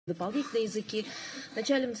дополнительные языки.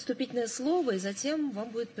 Вначале вступительное слово, и затем вам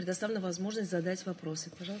будет предоставлена возможность задать вопросы.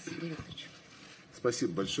 Пожалуйста, Сергей Викторович.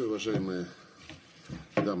 Спасибо большое, уважаемые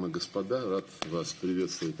дамы и господа. Рад вас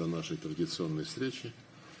приветствовать на нашей традиционной встрече,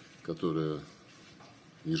 которая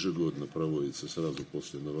ежегодно проводится сразу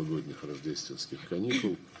после новогодних рождественских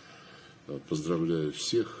каникул. Поздравляю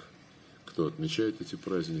всех, кто отмечает эти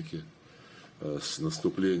праздники, с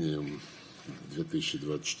наступлением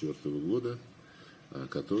 2024 года,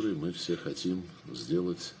 который мы все хотим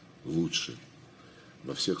сделать лучше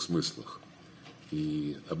во всех смыслах.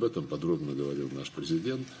 И об этом подробно говорил наш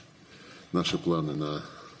президент. Наши планы на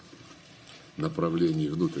направлении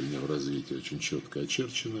внутреннего развития очень четко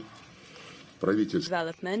очерчены.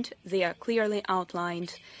 Development, they are clearly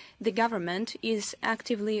outlined. The government is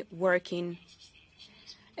actively working.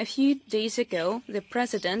 A few days ago, the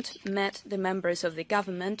President met the members of the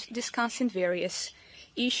government discussing various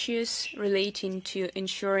issues relating to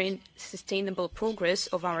ensuring sustainable progress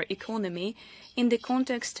of our economy in the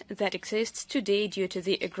context that exists today due to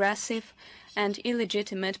the aggressive and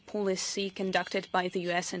illegitimate policy conducted by the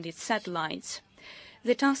US and its satellites.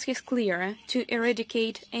 The task is clear: to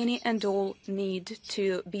eradicate any and all need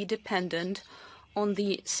to be dependent on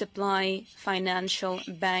the supply, financial,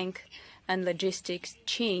 bank, and logistics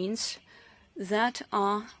chains that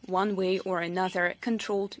are, one way or another,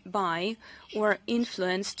 controlled by or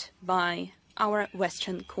influenced by our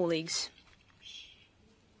Western colleagues.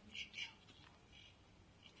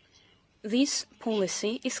 This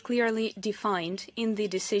policy is clearly defined in the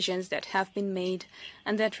decisions that have been made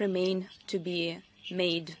and that remain to be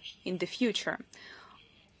made in the future.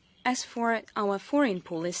 As for our foreign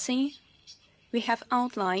policy, we have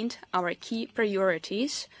outlined our key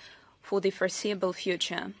priorities for the foreseeable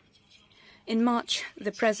future. In March,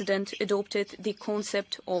 the President adopted the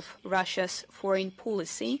concept of Russia's foreign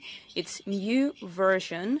policy. Its new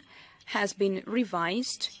version has been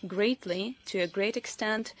revised greatly, to a great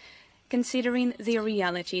extent, considering the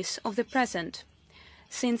realities of the present.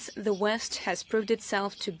 Since the West has proved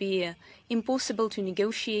itself to be impossible to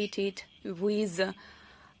negotiate it with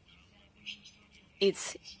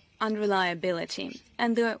its unreliability,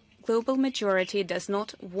 and the global majority does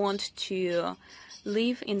not want to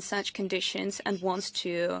live in such conditions and wants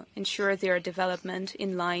to ensure their development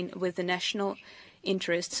in line with the national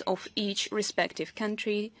interests of each respective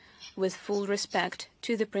country, with full respect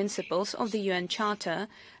to the principles of the UN Charter,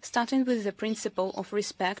 starting with the principle of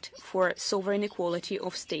respect for sovereign equality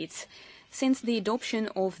of states. Since the adoption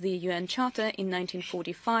of the UN Charter in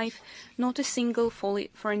 1945, not a single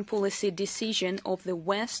foreign policy decision of the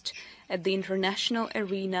West at the international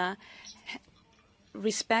arena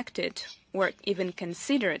respected or even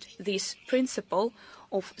considered this principle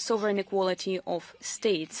of sovereign equality of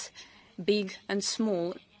states, big and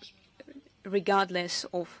small, regardless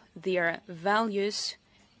of their values,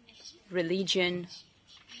 religion,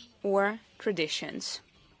 or traditions.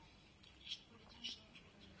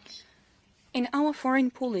 In our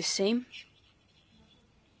foreign policy,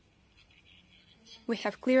 we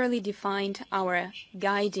have clearly defined our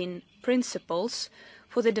guiding principles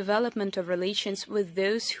for the development of relations with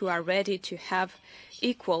those who are ready to have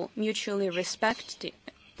equal, mutually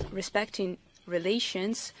respecting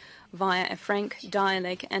relations via a frank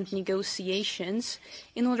dialogue and negotiations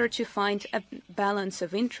in order to find a balance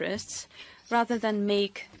of interests, rather than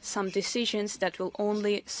make some decisions that will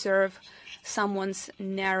only serve someone's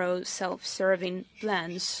narrow, self-serving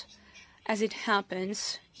plans, as it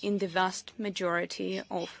happens in the vast majority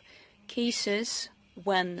of cases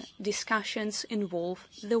when discussions involve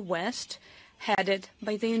the West, headed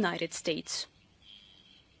by the United States.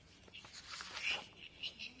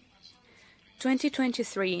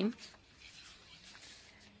 2023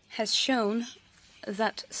 has shown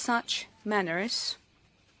that such manners,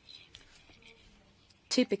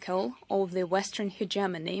 typical of the Western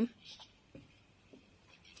hegemony,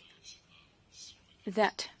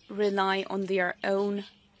 that rely on their own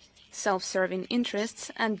self-serving interests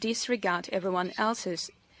and disregard everyone else's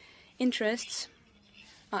interests,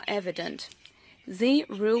 are evident. They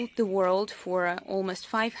ruled the world for almost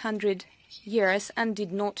 500 years and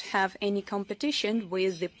did not have any competition,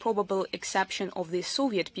 with the probable exception of the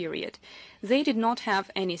Soviet period. They did not have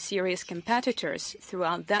any serious competitors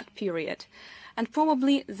throughout that period, and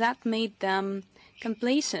probably that made them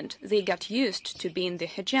complacent. They got used to being the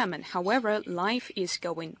hegemon. However, life is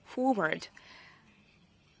going forward.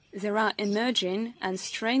 There are emerging and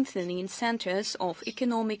strengthening centers of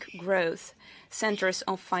economic growth, centers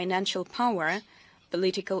of financial power,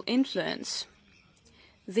 political influence.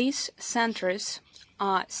 These centers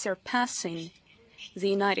are surpassing the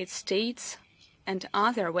United States and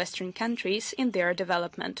other Western countries in their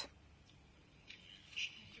development.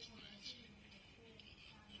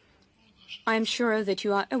 I am sure that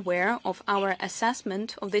you are aware of our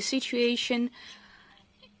assessment of the situation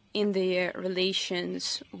in the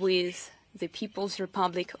relations with the People's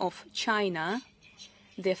Republic of China,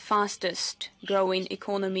 the fastest growing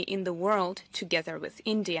economy in the world, together with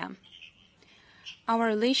India. Our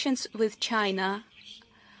relations with China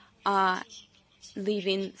are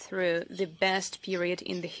living through the best period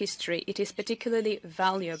in the history. It is particularly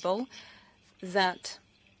valuable that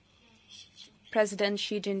President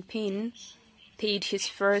Xi Jinping paid his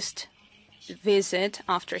first visit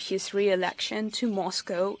after his re-election to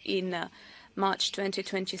Moscow in March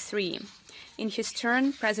 2023. In his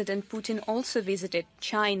turn, President Putin also visited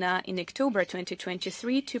China in October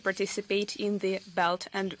 2023 to participate in the Belt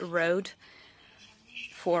and Road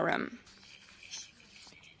Forum.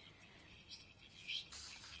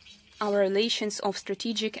 Our relations of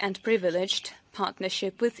strategic and privileged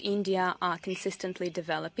partnership with India are consistently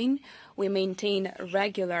developing. We maintain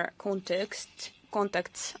regular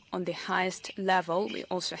contacts on the highest level. We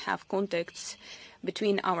also have contacts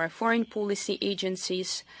between our foreign policy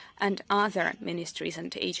agencies and other ministries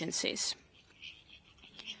and agencies.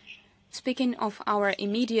 Speaking of our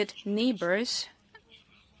immediate neighbors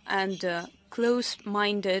and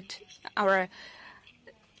close-minded, our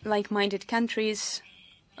like-minded countries,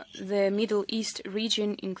 the Middle East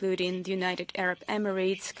region, including the United Arab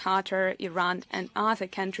Emirates, Qatar, Iran, and other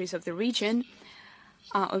countries of the region,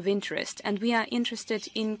 are of interest, and we are interested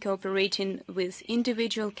in cooperating with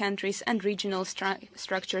individual countries and regional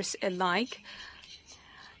structures alike.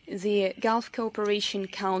 The Gulf Cooperation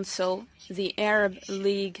Council, the Arab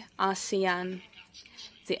League, ASEAN,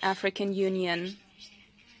 the African Union,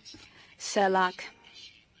 CELAC,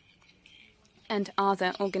 and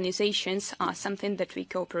other organizations are something that we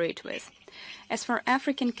cooperate with. As for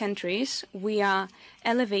African countries, we are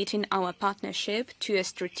elevating our partnership to a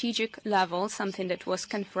strategic level, something that was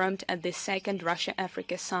confirmed at the second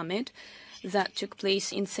Russia-Africa summit that took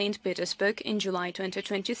place in St. Petersburg in July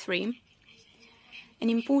 2023. An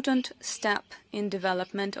important step in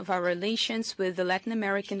development of our relations with the Latin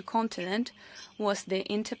American continent was the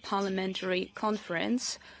Interparliamentary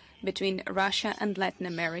Conference between Russia and Latin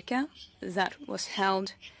America that was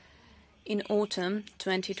held in autumn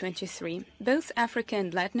 2023. Both Africa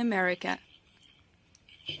and Latin America,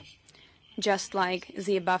 just like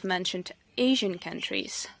the above-mentioned Asian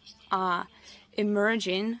countries, are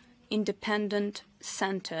emerging independent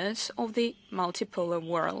centers of the multipolar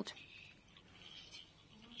world.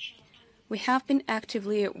 We have been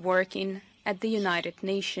actively working at the United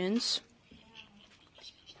Nations.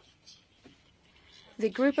 The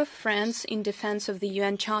Group of Friends in Defense of the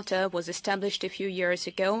UN Charter was established a few years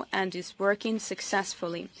ago and is working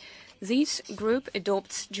successfully. This group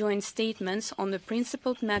adopts joint statements on the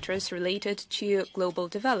principal matters related to global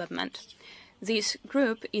development. This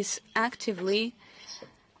group is actively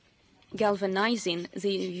galvanizing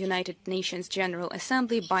the United Nations General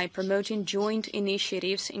Assembly by promoting joint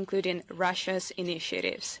initiatives, including Russia's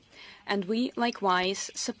initiatives. And we likewise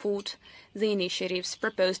support the initiatives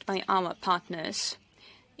proposed by our partners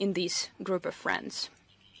in this group of friends.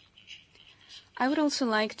 I would also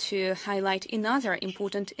like to highlight another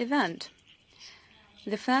important event.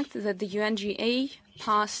 The fact that the UNGA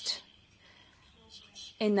passed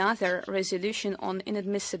another resolution on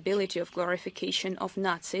inadmissibility of glorification of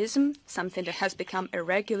Nazism, something that has become a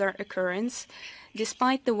regular occurrence.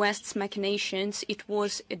 Despite the West's machinations, it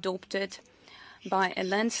was adopted by a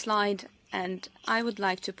landslide, and I would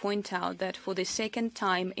like to point out that for the second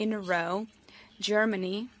time in a row,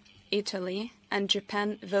 Germany, Italy, and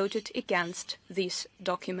Japan voted against this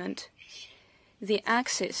document. The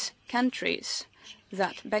Axis countries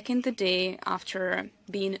that back in the day, after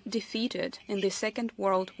being defeated in the Second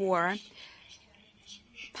World War,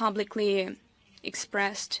 publicly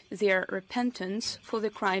expressed their repentance for the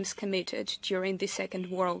crimes committed during the Second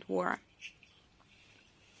World War.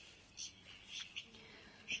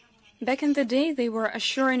 Back in the day, they were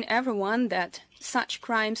assuring everyone that such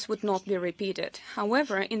crimes would not be repeated.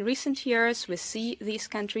 However, in recent years, we see these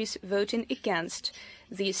countries voting against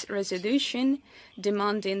this resolution,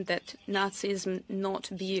 demanding that Nazism not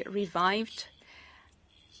be revived.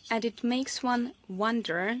 And it makes one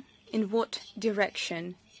wonder in what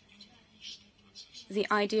direction the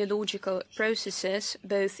ideological processes,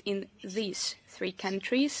 both in these three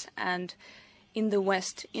countries and in the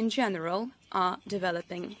West in general, are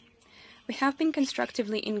developing. We have been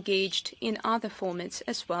constructively engaged in other formats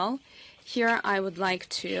as well. Here I would like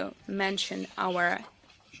to mention our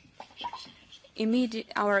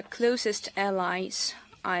closest allies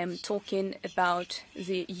I am talking about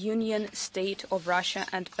the Union State of Russia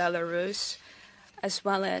and Belarus, as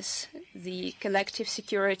well as the Collective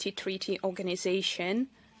Security Treaty Organization.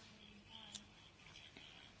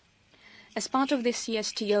 As part of the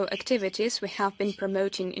CSTO activities, we have been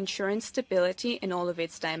promoting ensuring stability in all of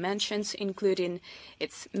its dimensions, including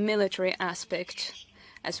its military aspect,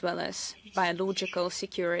 as well as biological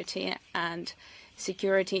security and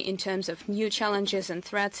security in terms of new challenges and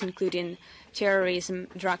threats, including terrorism,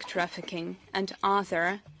 drug trafficking, and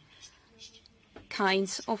other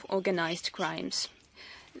kinds of organized crimes.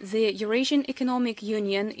 The Eurasian Economic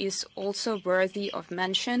Union is also worthy of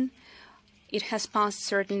mention. It has passed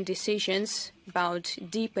certain decisions about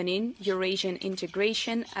deepening Eurasian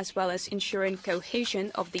integration, as well as ensuring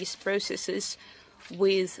cohesion of these processes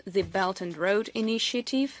with the Belt and Road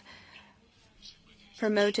Initiative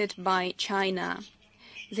promoted by China.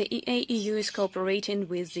 The EAEU is cooperating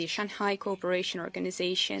with the Shanghai Cooperation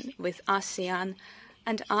Organization, with ASEAN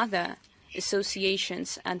and other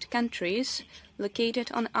associations and countries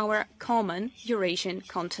located on our common Eurasian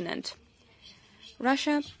continent.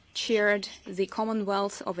 Russia chaired the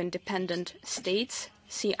Commonwealth of Independent States,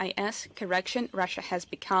 CIS. Russia has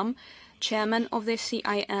become chairman of the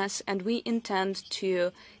CIS, and we intend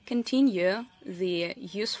to continue the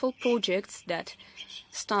useful projects that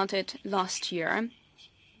started last year.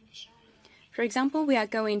 For example, we are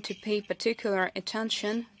going to pay particular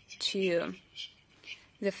attention to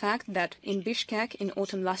the fact that in Bishkek in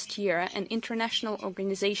autumn last year, an international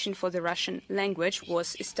organization for the Russian language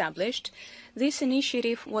was established. This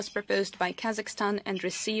initiative was proposed by Kazakhstan and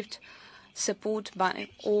received support by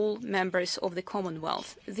all members of the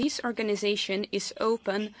Commonwealth. This organization is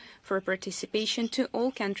open for participation to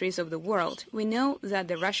all countries of the world. We know that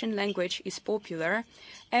the Russian language is popular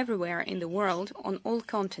everywhere in the world, on all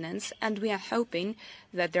continents, and we are hoping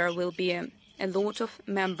that there will be a lot of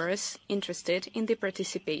members interested in the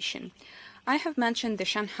participation. I have mentioned the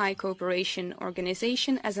Shanghai Cooperation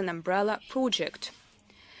Organization as an umbrella project.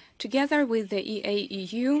 Together with the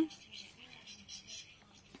EAEU,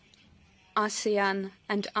 ASEAN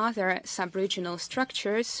and other sub-regional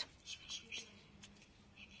structures,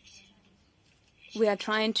 we are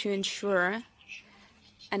trying to ensure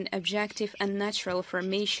an objective and natural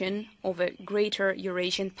formation of a greater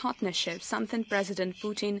Eurasian partnership, something President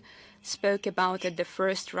Putin spoke about at the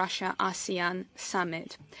first Russia-ASEAN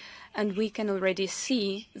summit. And we can already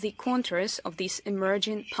see the contours of this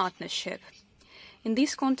emerging partnership. In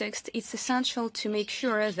this context, it's essential to make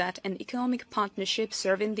sure that an economic partnership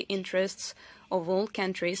serving the interests of all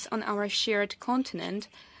countries on our shared continent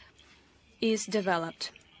is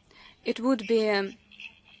developed. It would be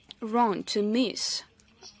wrong to miss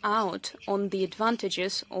out on the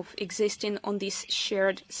advantages of existing on this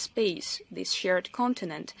shared space, this shared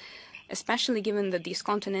continent, especially given that this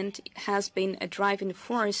continent has been a driving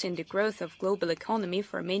force in the growth of global economy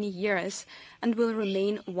for many years and will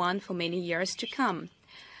remain one for many years to come.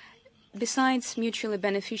 Besides mutually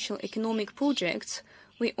beneficial economic projects,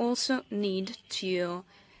 we also need to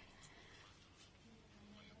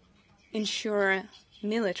ensure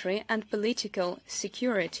military and political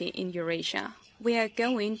security in Eurasia. We are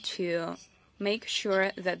going to make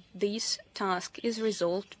sure that this task is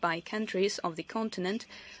resolved by countries of the continent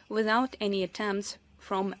without any attempts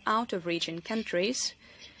from out-of-region countries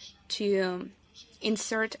to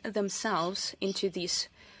insert themselves into these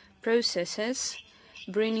processes,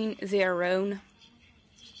 bringing their own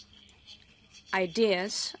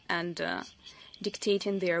ideas and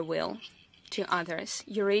dictating their will to others.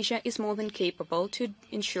 Eurasia is more than capable to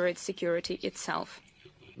ensure its security itself.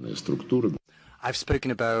 I've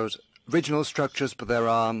spoken about regional structures, but there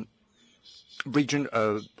are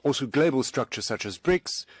also global structures such as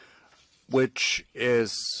BRICS, which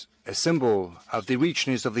is a symbol of the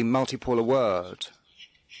richness of the multipolar world.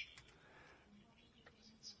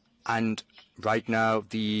 And right now,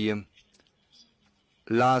 the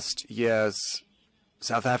last year's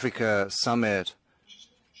South Africa summit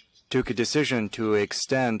took a decision to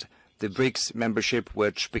extend the BRICS membership,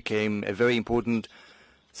 which became a very important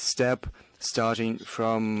step. Starting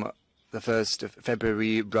from the 1st of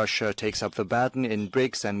February, Russia takes up the baton in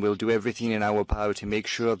BRICS, and we'll do everything in our power to make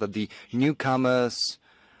sure that the newcomers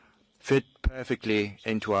fit perfectly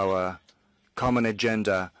into our common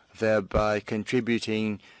agenda, thereby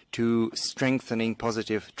contributing to strengthening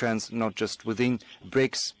positive trends not just within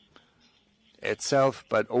BRICS itself,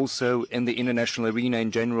 but also in the international arena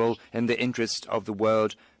in general, in the interest of the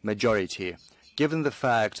world majority. Given the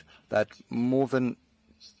fact that more than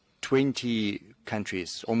 20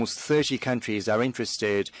 countries, almost 30 countries are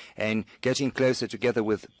interested in getting closer together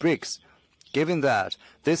with BRICS, Given that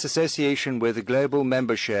this association with the global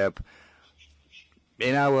membership,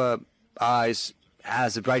 in our eyes,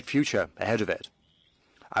 has a bright future ahead of it,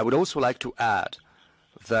 I would also like to add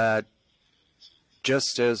that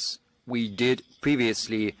just as we did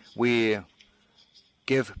previously, we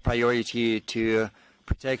give priority to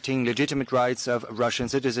protecting legitimate rights of Russian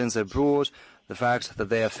citizens abroad, the fact that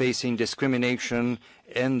they are facing discrimination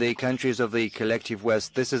in the countries of the collective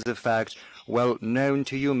West. This is a fact well known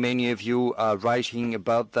to you. Many of you are writing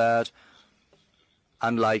about that,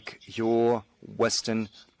 unlike your Western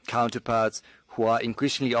counterparts who are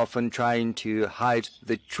increasingly often trying to hide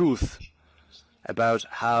the truth about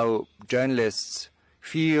how journalists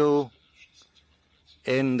feel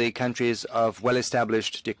in the countries of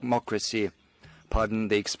well-established democracy. Pardon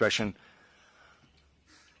the expression.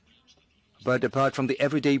 But apart from the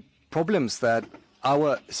everyday problems that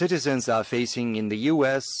our citizens are facing in the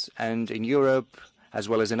US and in Europe, as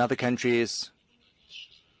well as in other countries,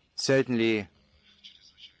 certainly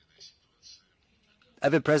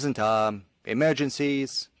ever present are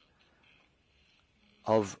emergencies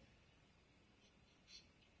of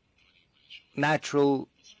natural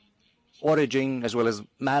origin as well as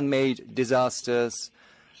man-made disasters.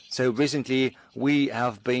 So recently we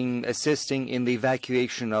have been assisting in the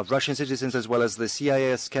evacuation of Russian citizens as well as the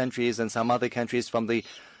CIS countries and some other countries from the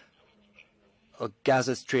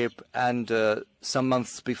Gaza Strip, and some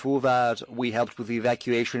months before that we helped with the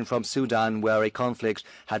evacuation from Sudan, where a conflict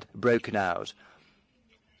had broken out.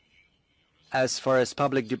 As far as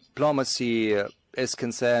public diplomacy is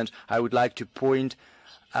concerned, I would like to point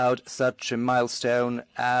out such a milestone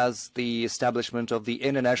as the establishment of the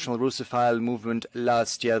International Russophile Movement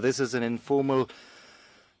last year. This is an informal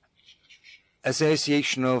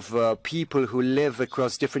association of people who live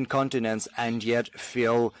across different continents and yet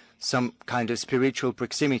feel some kind of spiritual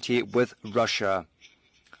proximity with Russia.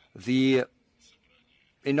 The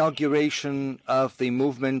inauguration of the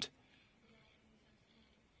movement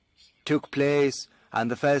took place, and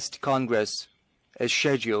the first Congress is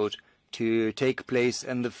scheduled to take place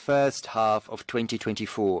in the first half of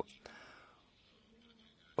 2024.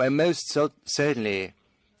 We're most certainly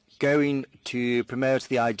going to promote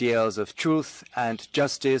the ideals of truth and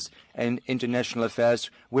justice in international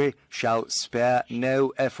affairs. We shall spare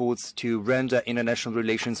no efforts to render international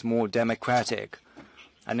relations more democratic.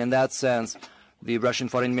 And in that sense, the Russian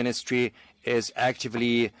Foreign Ministry is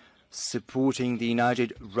actively supporting the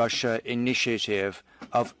United Russia initiative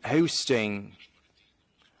of hosting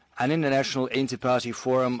an international inter-party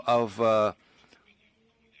forum of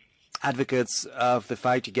advocates of the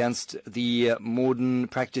fight against the modern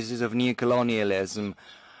practices of neocolonialism.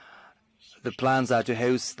 The plans are to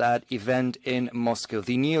host that event in Moscow.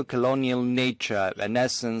 The neocolonial nature and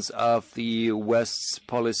essence of the West's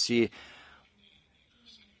policy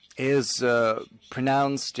is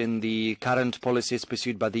pronounced in the current policies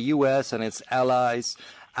pursued by the US and its allies,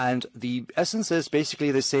 and the essence is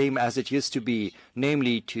basically the same as it used to be,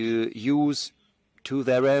 namely to use to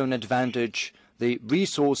their own advantage the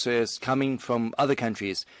resources coming from other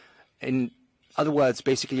countries. In other words,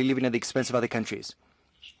 basically living at the expense of other countries.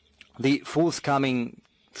 The forthcoming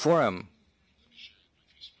forum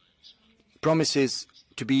promises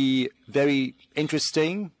to be very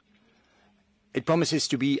interesting. It promises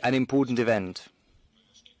to be an important event.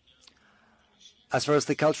 As far as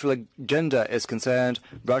the cultural agenda is concerned,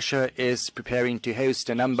 Russia is preparing to host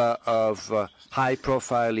a number of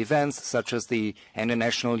high-profile events, such as the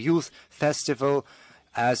International Youth Festival,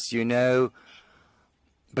 as you know.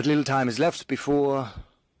 But little time is left before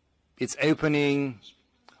its opening.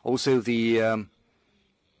 Also the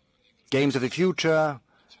Games of the Future,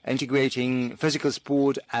 integrating physical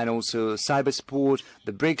sport and also cyber sport,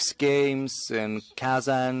 the BRICS Games in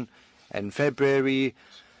Kazan in February,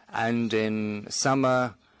 and in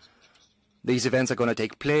summer, these events are going to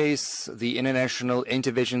take place. The International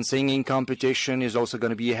Intervision Singing Competition is also going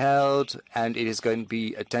to be held, and it is going to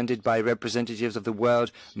be attended by representatives of the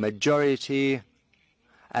world majority.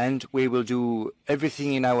 And we will do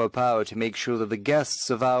everything in our power to make sure that the guests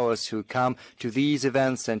of ours who come to these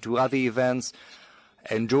events and to other events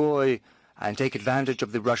enjoy and take advantage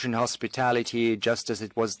of the Russian hospitality, just as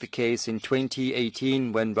it was the case in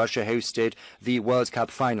 2018 when Russia hosted the World Cup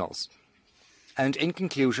finals. And in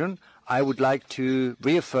conclusion, I would like to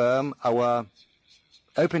reaffirm our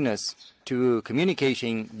openness to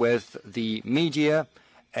communicating with the media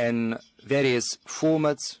in various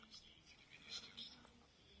formats.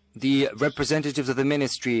 The representatives of the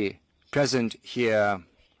ministry present here,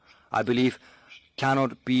 I believe,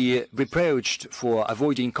 cannot be reproached for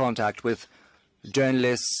avoiding contact with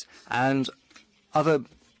journalists and other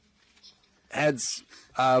heads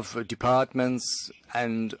of departments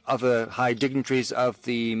and other high dignitaries of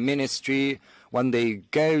the ministry, when they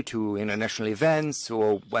go to international events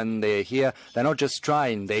or when they're here, they're not just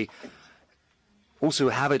trying, they also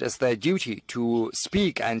have it as their duty to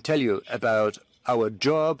speak and tell you about our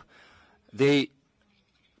job. They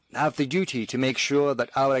have the duty to make sure that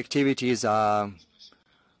our activities are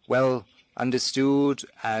well understood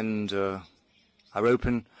and are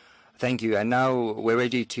open. Thank you. And now we're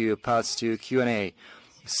ready to pass to Q&A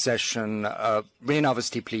session. Rain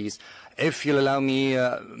Ovesty, please. If you'll allow me,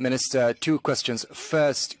 Minister, 2 questions.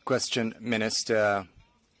 First question, Minister.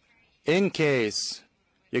 In case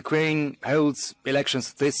Ukraine holds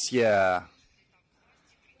elections this year,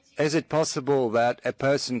 is it possible that a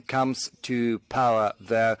person comes to power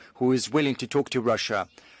there who is willing to talk to Russia?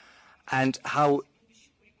 And how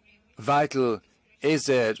vital is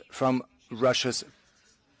it from Russia's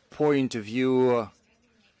point of view,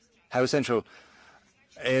 how central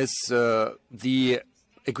is the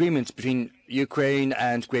agreement between Ukraine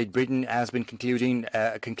and Great Britain has been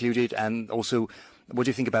concluded, and also what do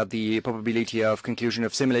you think about the probability of conclusion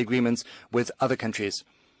of similar agreements with other countries,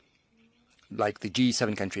 like the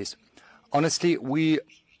G7 countries? Honestly, we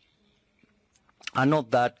are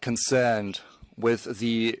not that concerned with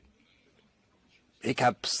the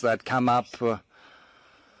hiccups that come up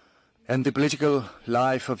in the political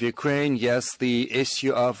life of Ukraine. Yes, the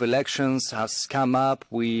issue of elections has come up.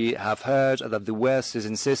 We have heard that the West is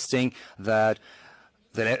insisting that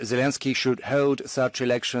Zelensky should hold such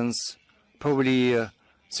elections, probably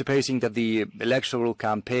supposing that the electoral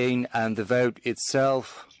campaign and the vote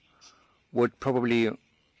itself would probably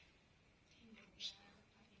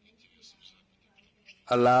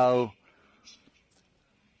allow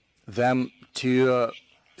them to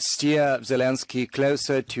steer Zelensky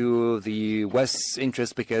closer to the West's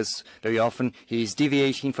interests, because very often he's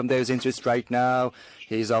deviating from those interests right now.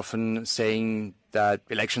 He's often saying that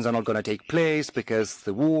elections are not going to take place because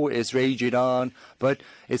the war is raging on. But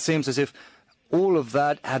it seems as if all of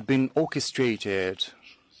that had been orchestrated.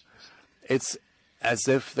 It's as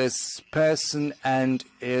if this person and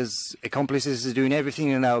his accomplices are doing everything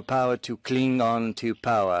in our power to cling on to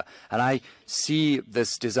power. And I see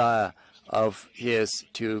this desire of his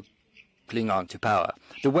to cling on to power.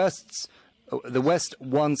 The West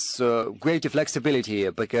wants greater flexibility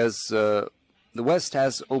because the West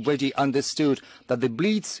has already understood that the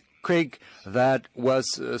Blitzkrieg that was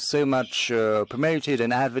so much promoted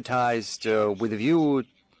and advertised with a view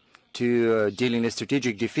to dealing a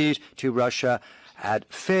strategic defeat to Russia had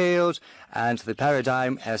failed, and the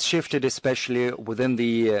paradigm has shifted, especially within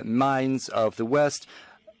the minds of the West.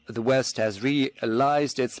 The West has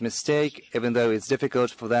realized its mistake, even though it's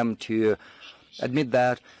difficult for them to admit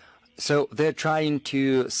that. So they're trying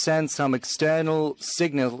to send some external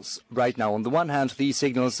signals right now. On the one hand, these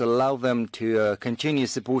signals allow them to continue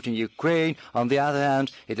supporting Ukraine. On the other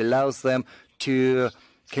hand, it allows them to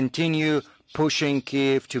continue pushing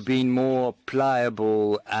Kiev to being more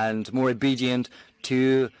pliable and more obedient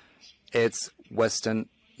to its Western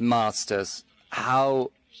masters.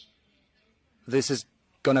 How this is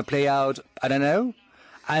going to play out, I don't know.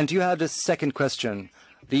 And you had a second question.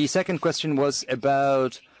 The second question was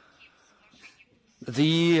about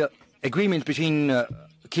the agreement between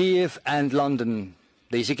Kiev and London,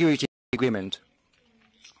 the security agreement.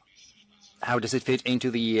 How does it fit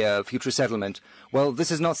into the future settlement? Well,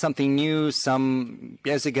 this is not something new. Some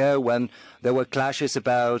years ago, when there were clashes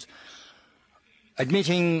about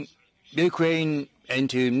admitting Ukraine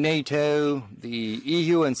into NATO, the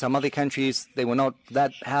EU and some other countries, they were not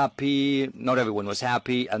that happy. Not everyone was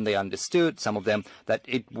happy, and they understood, some of them, that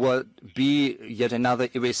it would be yet another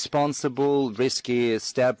irresponsible, risky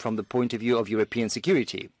step from the point of view of European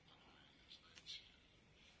security.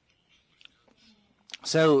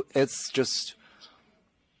 So it's just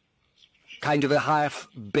kind of a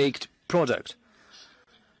half-baked product.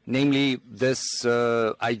 Namely, this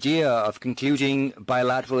idea of concluding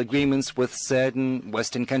bilateral agreements with certain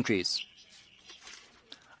Western countries.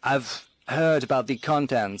 I've heard about the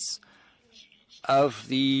contents of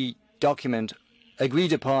the document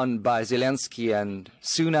agreed upon by Zelensky and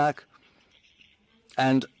Sunak,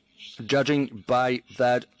 and judging by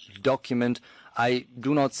that document, I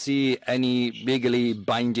do not see any legally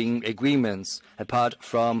binding agreements apart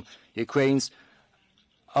from Ukraine's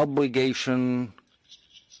obligation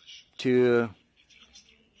to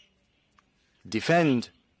defend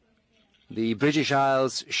the British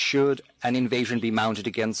Isles should an invasion be mounted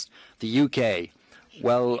against the UK.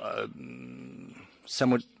 Well,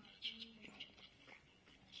 somewhat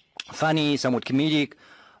funny, somewhat comedic.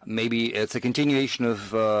 Maybe it's a continuation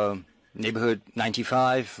of Neighborhood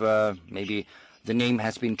 95. Maybe the name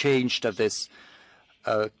has been changed of this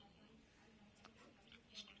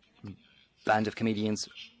band of comedians.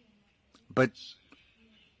 But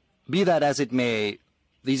be that as it may,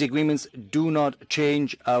 these agreements do not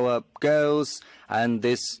change our goals, and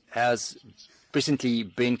this has recently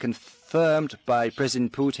been confirmed by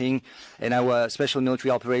President Putin. In our special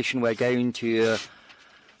military operation, we're going to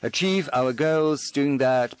achieve our goals, doing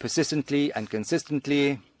that persistently and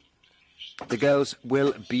consistently. The goals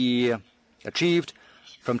will be achieved.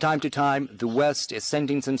 From time to time, the West is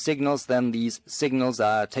sending some signals, then these signals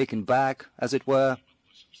are taken back, as it were.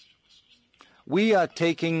 We are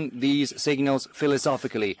taking these signals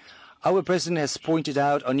philosophically. Our president has pointed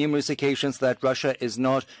out on numerous occasions that Russia is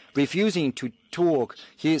not refusing to talk.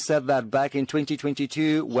 He said that back in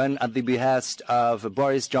 2022, when at the behest of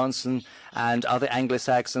Boris Johnson and other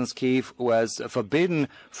Anglo-Saxons, Kiev was forbidden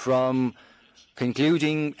from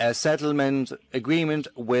concluding a settlement agreement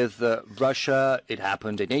with Russia. It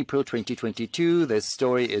happened in April 2022. This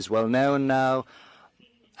story is well known now.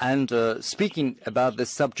 And speaking about this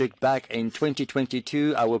subject back in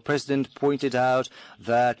 2022, our president pointed out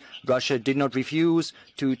that Russia did not refuse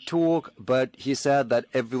to talk, but he said that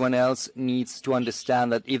everyone else needs to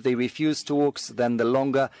understand that if they refuse talks, then the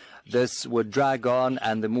longer this would drag on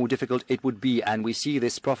and the more difficult it would be. And we see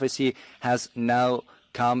this prophecy has now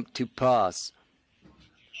come to pass.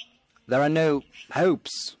 There are no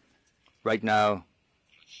hopes right now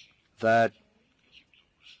that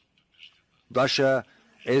Russia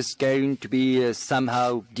is going to be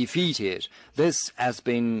somehow defeated. This has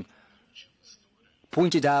been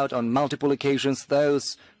pointed out on multiple occasions.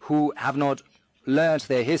 Those who have not learned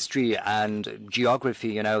their history and geography,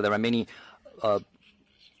 you know, there are many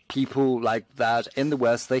people like that in the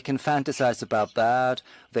West. They can fantasize about that.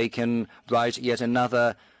 They can write yet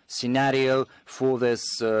another scenario for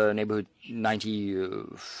this neighborhood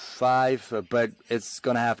 95, but it's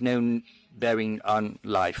going to have no bearing on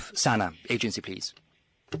life. Sana, agency, please.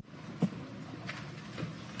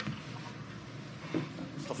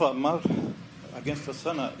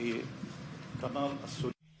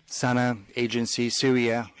 Sana, agency,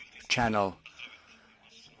 Syria, channel.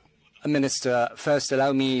 Minister, first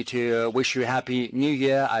allow me to wish you a happy new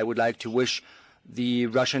year. I would like to wish the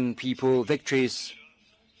Russian people victories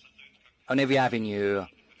on every avenue.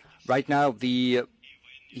 Right now, the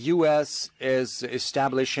U.S. is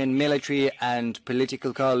establishing military and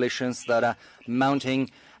political coalitions that are mounting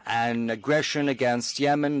an aggression against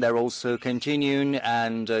Yemen. They're also continuing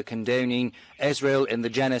and condoning Israel in the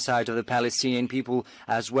genocide of the Palestinian people,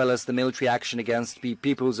 as well as the military action against the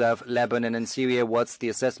peoples of Lebanon and Syria. What's the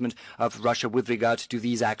assessment of Russia with regard to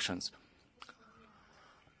these actions?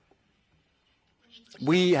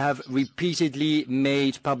 We have repeatedly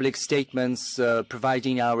made public statements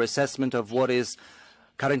providing our assessment of what is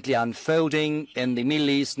currently unfolding in the Middle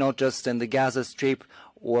East, not just in the Gaza Strip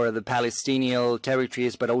or the Palestinian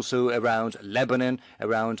territories, but also around Lebanon,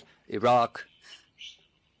 around Iraq,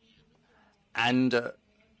 and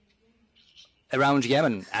around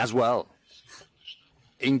Yemen as well.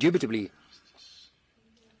 Indubitably,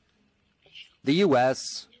 the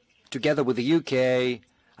US, together with the UK,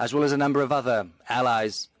 as well as a number of other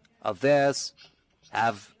allies of theirs,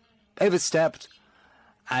 have overstepped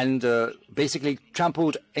and basically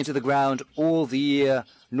trampled into the ground all the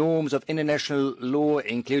norms of international law,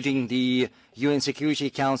 including the UN Security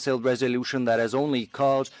Council resolution that has only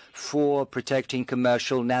called for protecting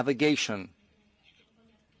commercial navigation.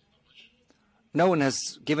 No one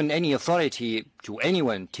has given any authority to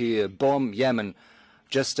anyone to bomb Yemen,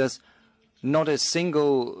 just as not a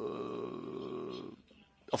single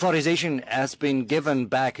authorization has been given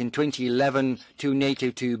back in 2011 to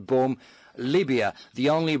NATO to bomb Libya. The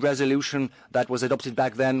only resolution that was adopted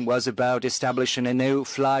back then was about establishing a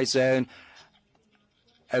no-fly zone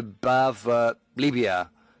above Libya.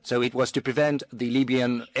 So it was to prevent the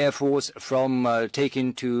Libyan Air Force from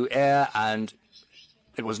taking to air, and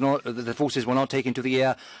it was not, the forces were not taken to the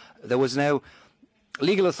air. There was no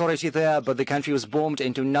legal authority there, but the country was bombed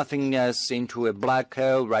into nothingness, into a black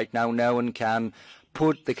hole. Right now, no one can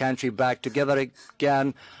put the country back together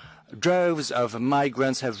again. Droves of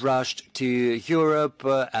migrants have rushed to Europe,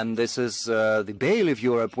 and this is the bale of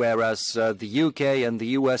Europe, whereas the UK and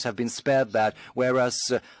the US have been spared that, whereas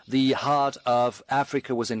the heart of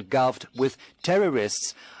Africa was engulfed with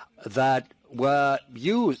terrorists that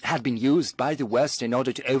had been used by the West in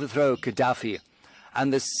order to overthrow Gaddafi.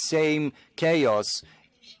 And the same chaos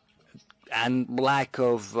and lack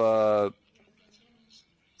of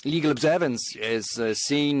legal observance is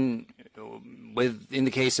seen in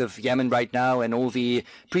the case of Yemen right now, and all the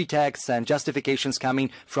pretexts and justifications coming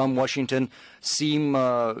from Washington seem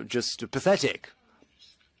just pathetic.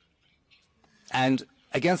 And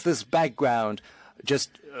against this background,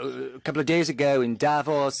 just a couple of days ago in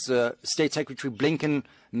Davos, State Secretary Blinken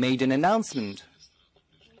made an announcement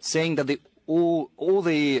saying that all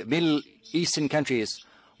the Middle Eastern countries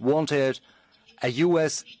wanted a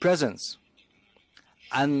U.S. presence,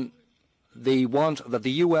 and they want that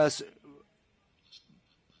the U.S.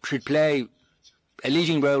 should play a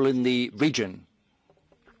leading role in the region.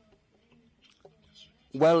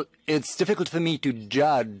 Well, it's difficult for me to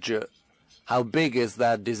judge how big is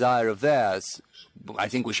that desire of theirs. I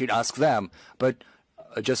think we should ask them. But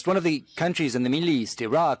just one of the countries in the Middle East,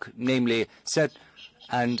 Iraq, namely, said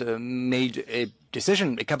and made a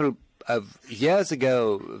decision a couple of years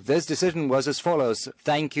ago. This decision was as follows: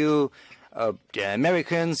 thank you, the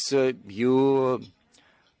Americans, you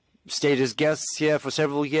stayed as guests here for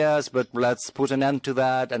several years, but let's put an end to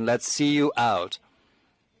that and let's see you out.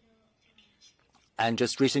 And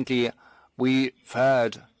just recently we've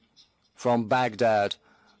heard from Baghdad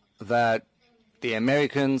that the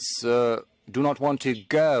Americans do not want to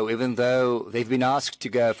go, even though they've been asked to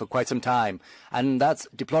go for quite some time. And that's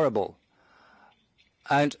deplorable.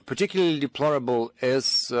 And particularly deplorable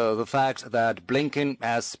is the fact that Blinken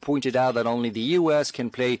has pointed out that only the U.S. can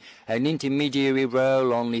play an intermediary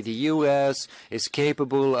role, only the U.S. is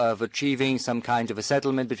capable of achieving some kind of a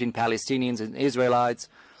settlement between Palestinians and Israelites.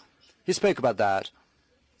 He spoke about that.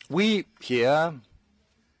 We here,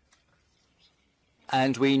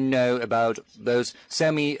 and we know about those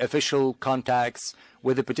semi-official contacts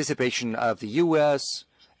with the participation of the U.S.,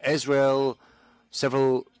 Israel,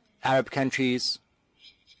 several Arab countries.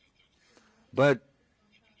 But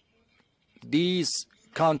these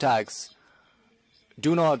contacts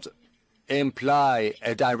do not imply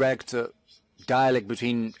a direct dialogue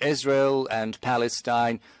between Israel and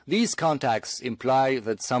Palestine. These contacts imply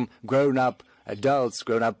that some grown-up adults,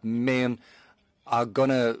 grown-up men, are going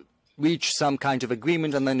to reach some kind of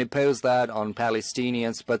agreement and then impose that on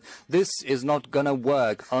Palestinians. But this is not going to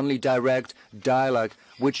work. Only direct dialogue,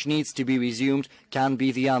 which needs to be resumed, can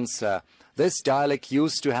be the answer. This dialogue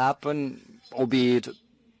used to happen, albeit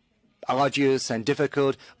arduous and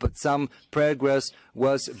difficult, but some progress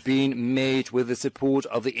was being made with the support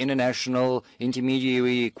of the international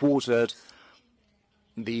intermediary quartet,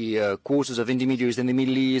 the quarters of intermediaries in the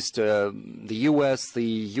Middle East, the US, the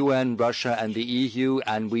UN, Russia, and the EU,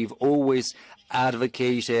 and we've always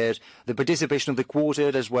advocated the participation of the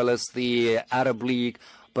quartet as well as the Arab League,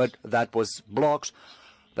 but that was blocked.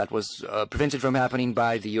 That was prevented from happening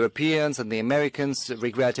by the Europeans and the Americans,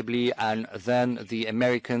 regrettably, and then the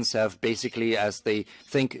Americans have basically, as they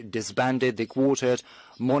think, disbanded the quartet,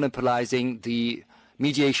 monopolizing the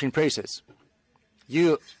mediation process.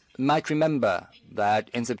 You might remember that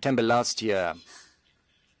in September last year,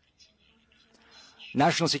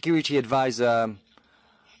 National Security Advisor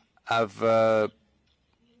of the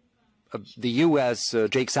U.S.,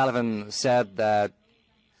 Jake Sullivan, said that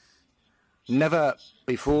never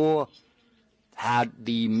before had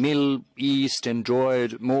the Middle East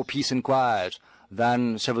enjoyed more peace and quiet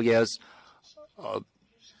than several years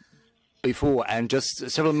before, and just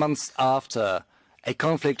several months after, a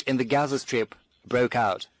conflict in the Gaza Strip broke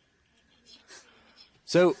out.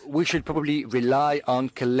 So we should probably rely on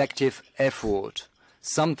collective effort,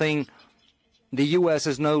 something the U.S.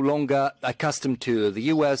 is no longer accustomed to. The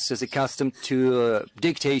U.S. is accustomed to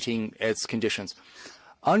dictating its conditions.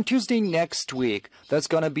 On Tuesday next week, there's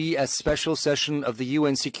going to be a special session of the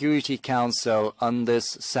UN Security Council on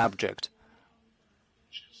this subject.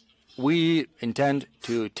 We intend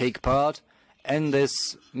to take part in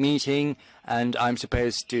this meeting, and I'm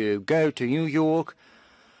supposed to go to New York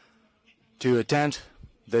to attend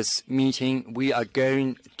this meeting. We are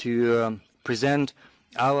going to present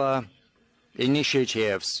our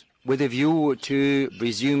initiatives with a view to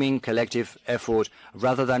resuming collective effort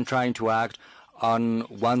rather than trying to act on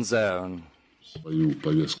one's own.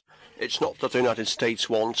 It's not that the United States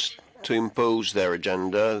wants to impose their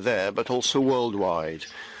agenda there, but also worldwide.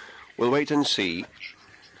 We'll wait and see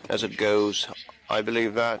as it goes. I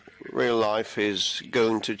believe that real life is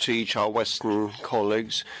going to teach our Western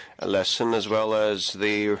colleagues a lesson, as well as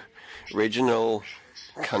the regional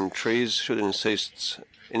countries should insist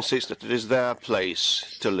that it is their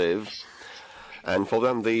place to live, and for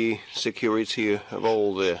them the security of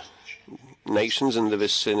all the nations in the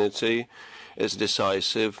vicinity is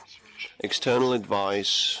decisive. External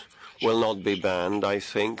advice will not be banned, I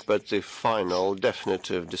think, but the final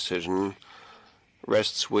definitive decision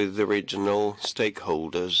rests with the regional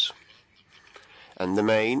stakeholders. And the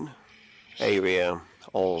main area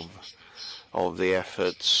of the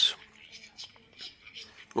efforts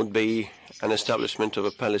would be an establishment of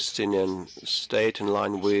a Palestinian state in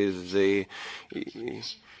line with the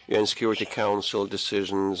UN Security Council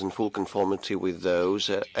decisions, in full conformity with those,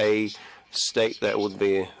 a state that would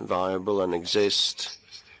be viable and exist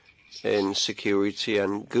in security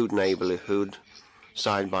and good neighborhood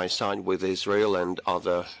side by side with Israel and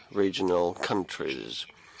other regional countries.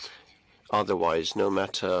 Otherwise, no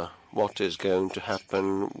matter what is going to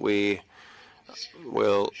happen, we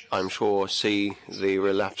will, I'm sure, see the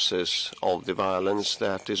relapses of the violence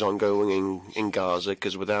that is ongoing in Gaza,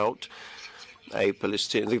 because without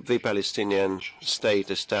the Palestinian state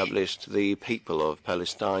established, the people of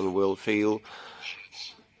Palestine will feel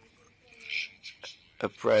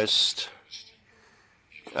oppressed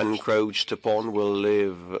and encroached upon, will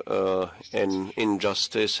live in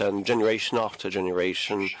injustice, and generation after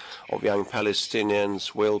generation of young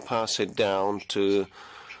Palestinians will pass it down to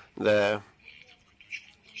their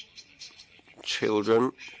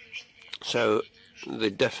children. So the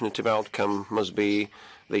definitive outcome must be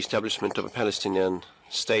the establishment of a Palestinian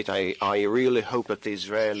state. I really hope that the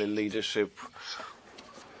Israeli leadership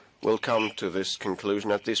will come to this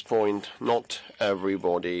conclusion. At this point, not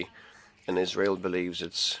everybody in Israel believes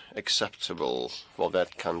it's acceptable for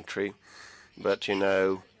that country, but you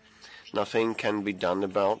know, nothing can be done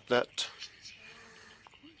about that.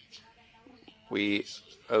 We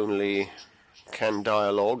only can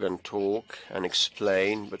dialogue and talk and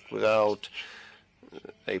explain, but without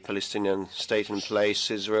a Palestinian state in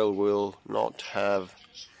place, Israel will not have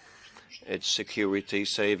its security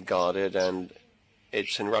safeguarded, and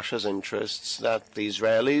it's in Russia's interests that the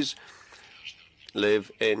Israelis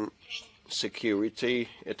live in security.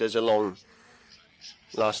 It is a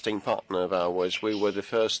long-lasting partner of ours. We were the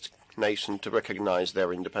first nation to recognize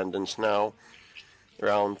their independence. Now,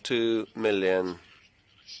 around 2 million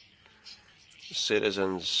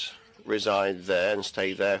citizens reside there and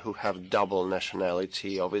stay there who have double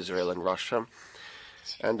nationality of Israel and Russia,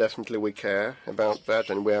 and definitely we care about that,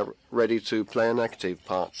 and we are ready to play an active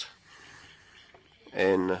part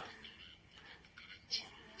in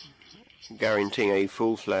guaranteeing a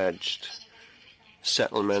full-fledged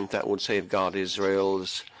settlement that would safeguard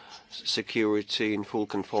Israel's security in full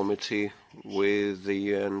conformity with the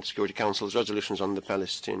UN Security Council's resolutions on the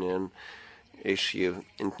Palestinian issue.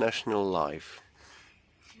 International life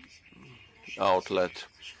outlet.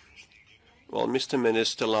 Well, Mr.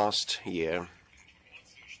 Minister, last year,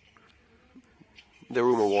 the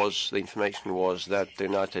rumor was, the information was that the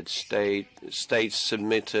United States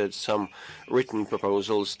submitted some written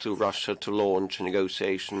proposals to Russia to launch a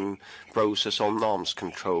negotiation process on arms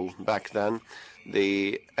control. Back then,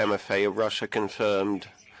 the MFA of Russia confirmed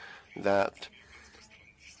that,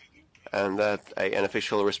 and that an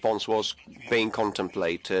official response was being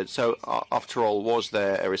contemplated. So, after all, was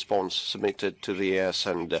there a response submitted to the ES?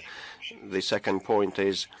 And the second point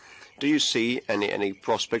is, do you see any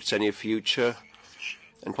prospects, any future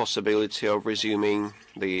and possibility of resuming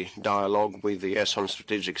the dialogue with the ES on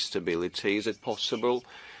strategic stability? Is it possible?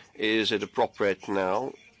 Is it appropriate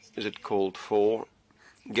now? Is it called for,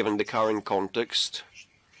 given the current context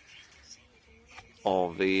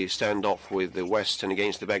of the standoff with the West and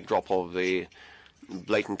against the backdrop of the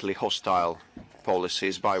blatantly hostile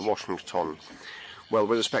policies by Washington? Well,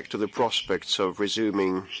 with respect to the prospects of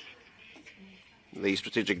resuming the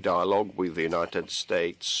strategic dialogue with the United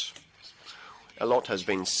States, a lot has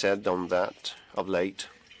been said on that of late,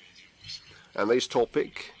 and this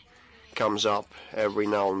topic comes up every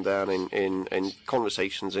now and then in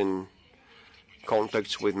conversations, in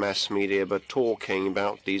contacts with mass media, but talking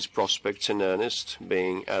about these prospects in earnest,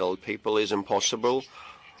 being adult people, is impossible.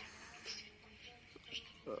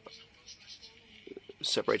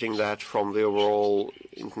 Separating that from the overall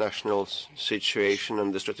international situation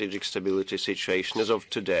and the strategic stability situation as of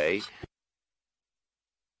today,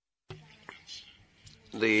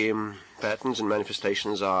 the patterns and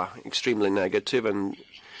manifestations are extremely negative, and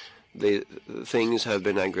the things have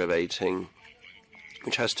been aggravating,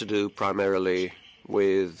 which has to do primarily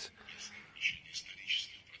with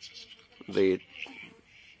the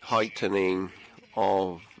heightening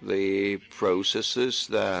of the processes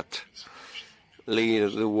that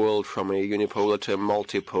lead the world from a unipolar to a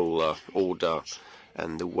multipolar order,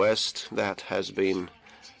 and the West, that has been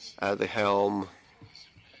at the helm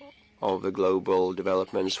of the global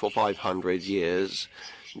developments for 500 years,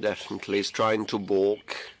 definitely is trying to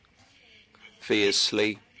balk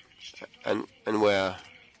fiercely, and we're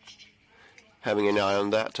having an eye on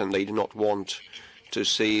that, and they do not want to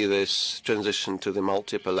see this transition to the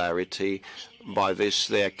multipolarity. By this,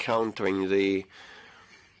 they are countering the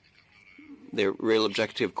the real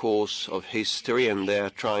objective course of history, and they're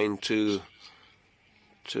trying to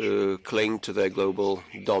cling to their global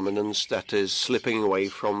dominance that is slipping away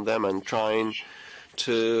from them, and trying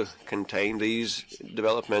to contain these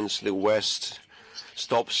developments. The West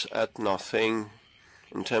stops at nothing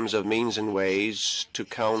in terms of means and ways to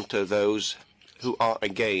counter those who are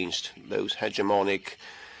against those hegemonic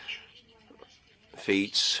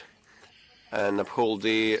feats and uphold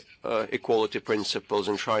the equality principles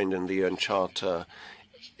enshrined in the UN Charter.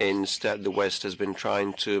 Instead, the West has been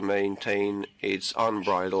trying to maintain its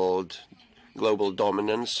unbridled global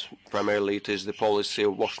dominance. Primarily, it is the policy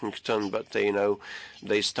of Washington, but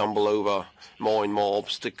they stumble over more and more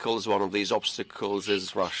obstacles. One of these obstacles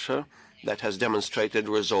is Russia, that has demonstrated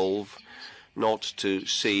resolve not to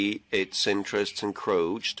see its interests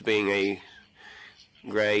encroached, being a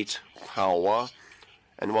great power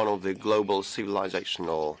and one of the global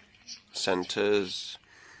civilizational centers.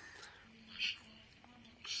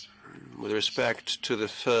 With respect to the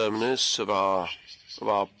firmness of our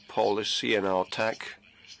policy and our attack,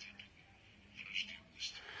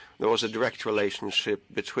 there was a direct relationship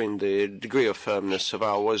between the degree of firmness of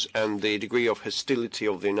ours and the degree of hostility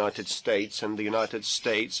of the United States, and the United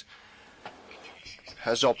States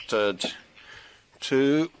has opted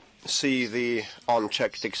to see the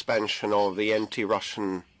unchecked expansion of the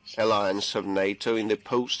anti-Russian alliance of NATO in the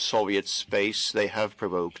post-Soviet space. They have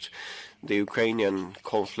provoked the Ukrainian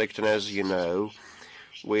conflict, and as you know,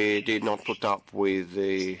 we did not put up with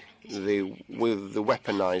the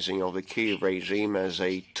weaponizing of the Kiev regime as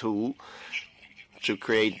a tool to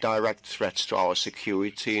create direct threats to our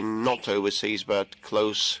security, not overseas but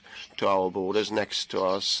close to our borders, next to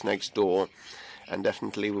us, next door. And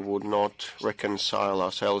definitely we would not reconcile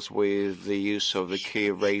ourselves with the use of the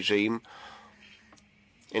Kiev regime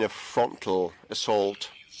in a frontal assault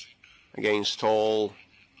against all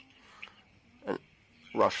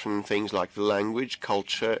Russian things like the language,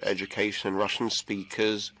 culture, education, and Russian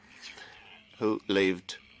speakers who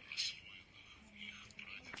lived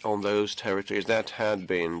on those territories that had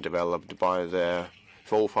been developed by their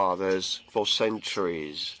forefathers for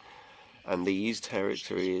centuries. And these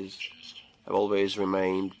territories have always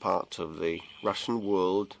remained part of the Russian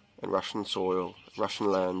world and Russian soil, Russian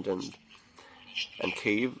land, and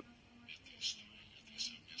Kiev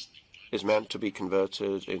is meant to be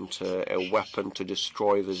converted into a weapon to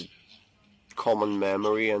destroy this common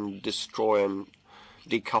memory and destroy and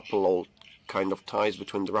decouple all kind of ties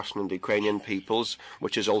between the Russian and the Ukrainian peoples,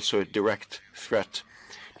 which is also a direct threat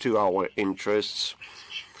to our interests.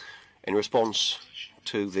 In response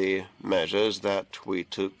to the measures that we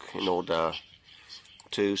took in order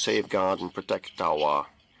to safeguard and protect our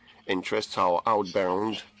interests, our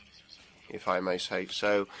outbound, if I may say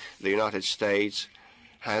so, the United States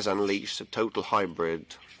has unleashed a total hybrid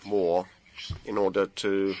war in order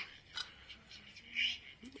to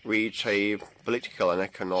reach a political and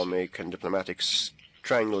economic and diplomatic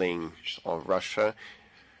strangling of Russia,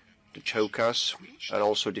 to choke us and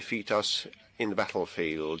also defeat us in the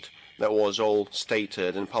battlefield. That was all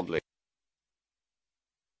stated in public.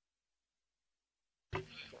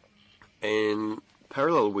 In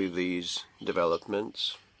parallel with these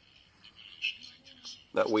developments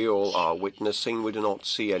that we all are witnessing, we do not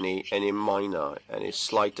see any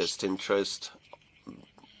slightest interest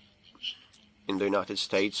in the United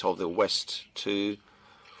States or the West to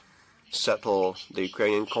settle the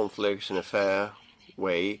Ukrainian conflict in a fair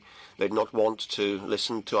way. They do not want to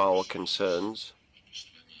listen to our concerns.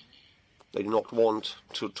 They do not want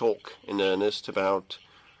to talk in earnest about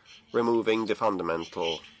removing the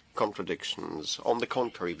fundamental contradictions. On the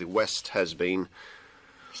contrary, the West has been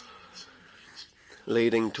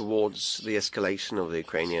leading towards the escalation of the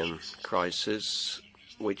Ukrainian crisis,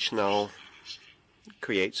 which now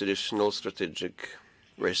creates additional strategic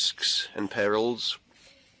risks and perils.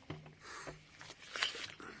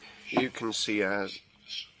 You can see as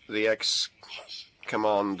the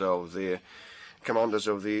ex-commanders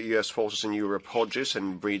of the U.S. forces in Europe, Hodges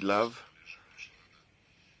and Breedlove,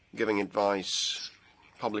 giving advice,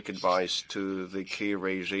 public advice to the Kiev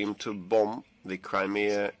regime to bomb the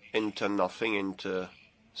Crimea into nothing, into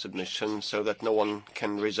submission, so that no one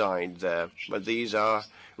can reside there. But these are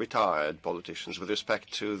retired politicians. With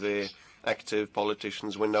respect to the active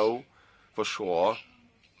politicians, we know for sure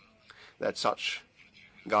that such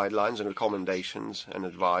guidelines and recommendations and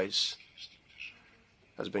advice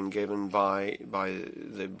has been given by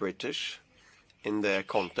the British in their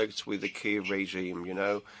contacts with the Kiev regime.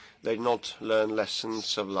 They did not learn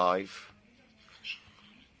lessons of life.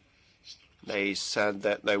 They said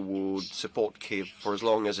that they would support Kiev for as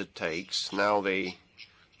long as it takes. Now they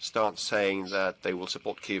start saying that they will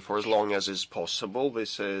support Kyiv for as long as is possible.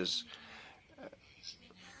 This is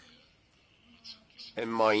a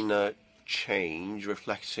minor change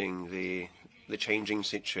reflecting the changing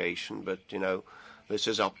situation, but, you know, this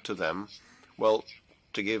is up to them. Well,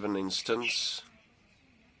 to give an instance,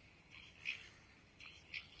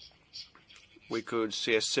 we could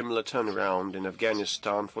see a similar turnaround in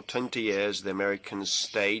Afghanistan. For 20 years, the Americans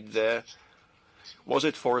stayed there. Was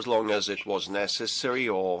it for as long as it was necessary,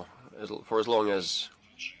 or for as long as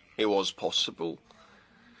it was possible?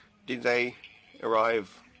 Did they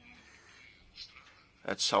arrive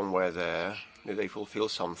at somewhere there? Did they fulfill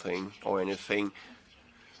something or anything?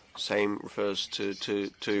 Same refers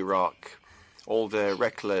to Iraq. All the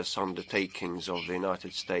reckless undertakings of the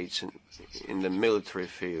United States in the military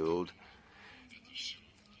field,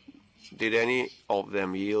 did any of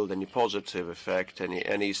them yield any positive effect,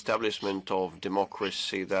 any establishment of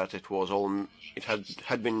democracy that it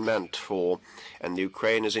had been meant for? And the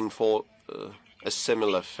Ukraine is in for a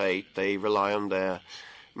similar fate. They rely on their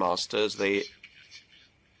masters. They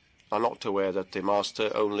are not aware that the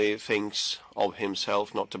master only thinks of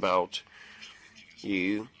himself, not about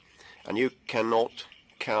you, and you cannot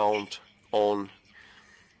count on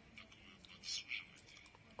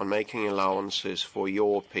making allowances for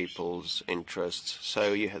your people's interests.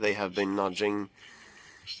 So they have been nudging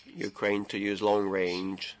Ukraine to use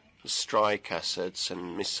long-range strike assets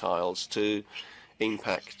and missiles to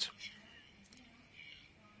impact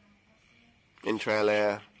inter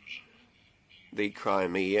alia, the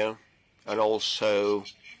Crimea, and also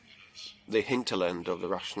the hinterland of the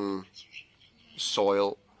Russian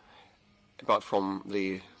soil. Apart from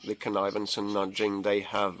the connivance and nudging, they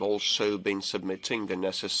have also been submitting the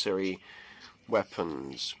necessary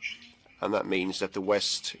weapons. And that means that the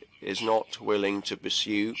West is not willing to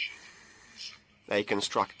pursue a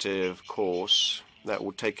constructive course that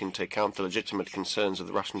would take into account the legitimate concerns of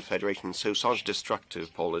the Russian Federation. So such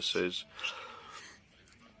destructive policies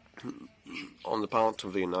on the part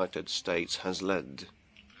of the United States has led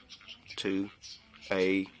to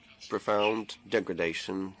a profound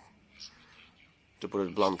degradation, to put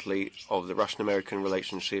it bluntly, of the Russian-American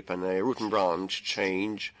relationship, and a root and branch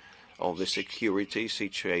change of the security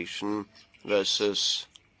situation versus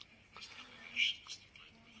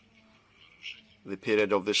the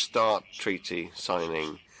period of the START treaty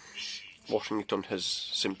signing. Washington has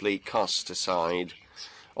simply cast aside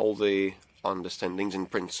all the understandings and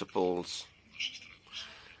principles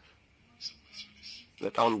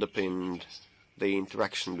that underpinned the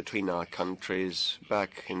interaction between our countries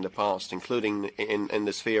back in the past, including in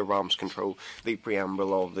the sphere of arms control. The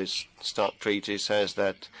preamble of this START treaty says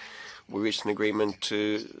that we reached an agreement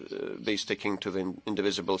to be sticking to the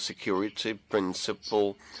indivisible security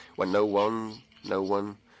principle, when no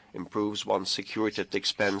one improves one's security at the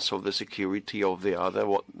expense of the security of the other.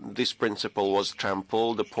 This principle was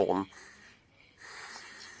trampled upon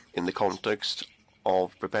in the context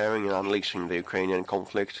of preparing and unleashing the Ukrainian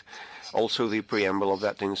conflict. Also, the preamble of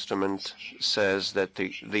that instrument says that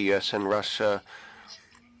the US and Russia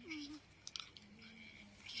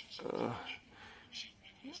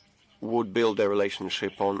would build their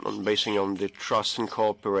relationship on basing on the trust and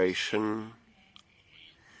cooperation.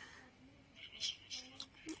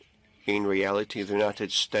 In reality, the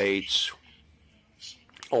United States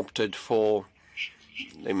opted for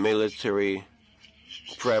a military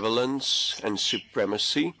prevalence and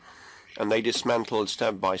supremacy, and they dismantled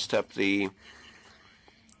step by step the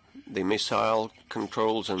missile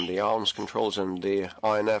controls and the arms controls and the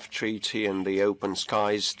INF Treaty and the Open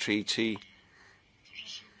Skies Treaty.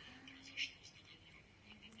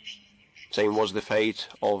 Same was the fate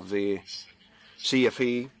of the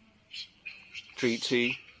CFE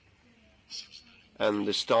Treaty and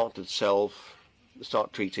the START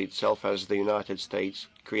Treaty itself, as the United States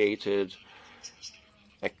created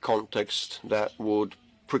a context that would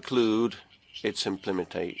preclude its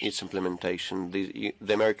implementation. The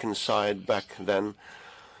American side back then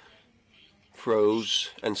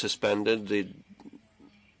froze and suspended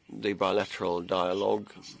the bilateral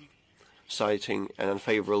dialogue, citing an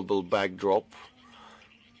unfavorable backdrop.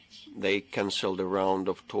 They cancelled a round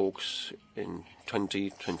of talks in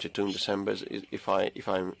 2022 in December, if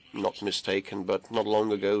I'm not mistaken. But not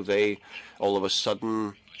long ago, they all of a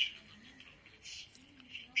sudden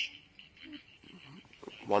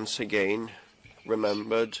once again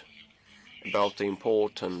remembered about the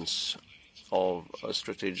importance of a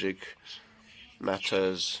strategic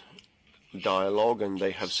matters dialogue, and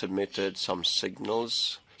they have submitted some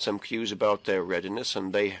signals, some cues about their readiness,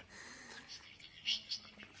 and they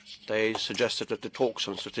suggested that the talks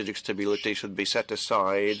on strategic stability should be set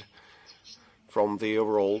aside from the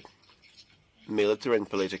overall military and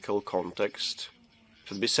political context,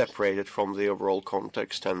 should be separated from the overall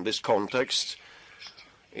context. And this context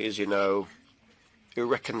is, you know,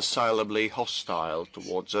 irreconcilably hostile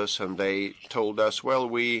towards us, and they told us, well,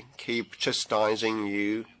 we keep chastising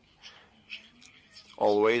you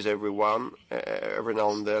always, everyone, every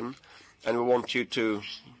now and then, and we want you to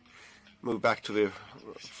move back to the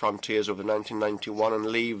frontiers of the 1991 and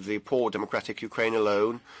leave the poor democratic Ukraine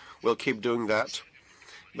alone. We'll keep doing that.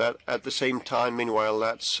 But at the same time, meanwhile,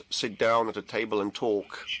 let's sit down at a table and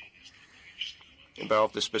talk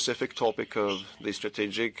about the specific topic of the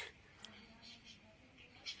strategic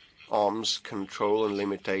arms control and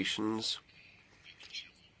limitations.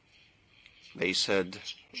 They said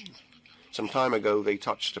some time ago they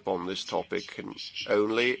touched upon this topic, and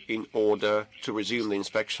only in order to resume the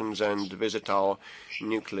inspections and visit our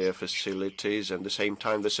nuclear facilities. And at the same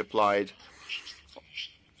time they supplied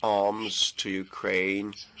arms to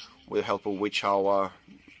Ukraine, with the help of which our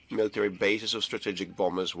military bases of strategic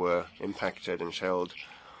bombers were impacted and shelled.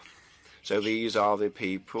 So these are the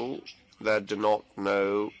people that do not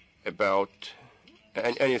know about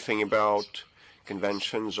anything about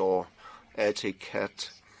conventions or etiquette,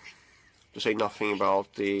 to say nothing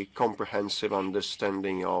about the comprehensive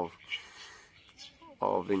understanding of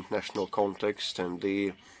the international context and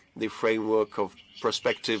the framework of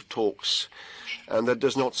prospective talks. And that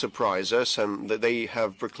does not surprise us, and that they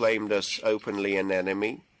have proclaimed us openly an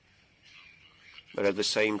enemy. But at the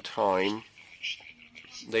same time,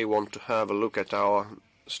 they want to have a look at our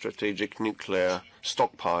strategic nuclear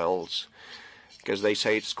stockpiles, because they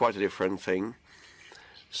say it's quite a different thing.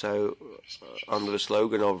 So under the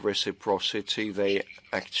slogan of reciprocity, they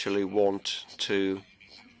actually want to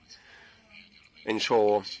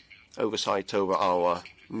ensure oversight over our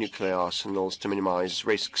nuclear arsenals to minimize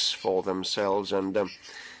risks for themselves, and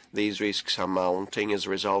these risks are mounting as a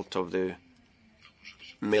result of the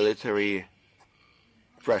military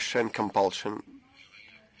pressure and compulsion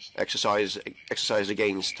exercised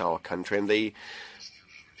against our country. And they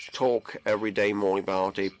talk every day more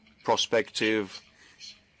about a prospective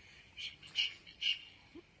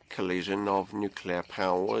collision of nuclear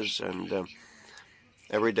powers, and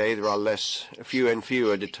every day there are fewer and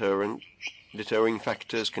fewer deterring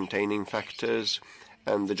factors, containing factors,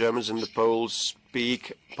 and the Germans and the Poles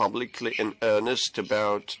speak publicly in earnest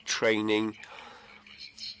about training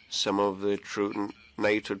some of the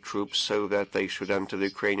NATO troops so that they should enter the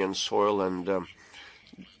Ukrainian soil and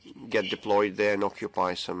get deployed there and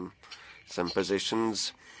occupy some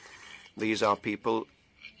positions. These are people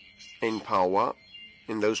in power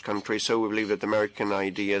in those countries, so we believe that American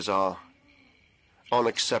ideas are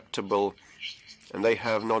unacceptable, and they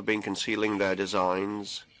have not been concealing their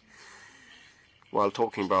designs. While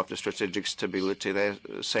talking about the strategic stability, they're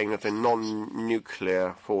saying that the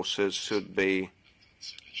non-nuclear forces should be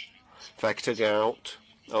factored out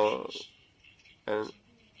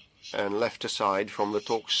and left aside from the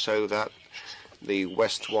talks, so that the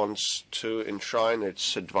West wants to enshrine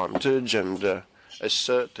its advantage and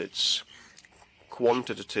assert its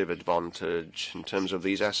quantitative advantage in terms of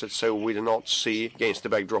these assets. So we do not see, against the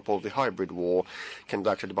backdrop of the hybrid war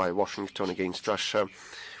conducted by Washington against Russia,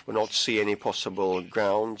 we do not see any possible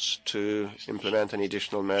grounds to implement any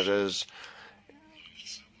additional measures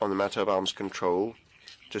on the matter of arms control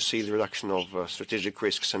to see the reduction of strategic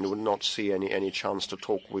risks, and we would not see any chance to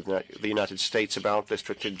talk with the United States about the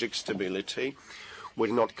strategic stability. We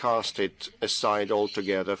did not cast it aside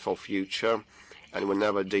altogether for future, and we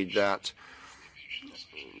never did that.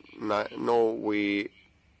 Nor we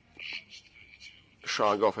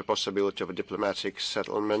shrug off a possibility of a diplomatic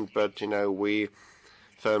settlement, but we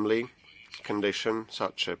firmly condition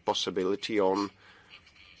such a possibility on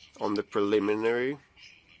the preliminary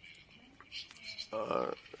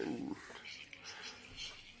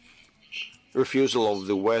refusal of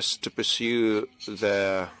the West to pursue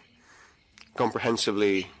their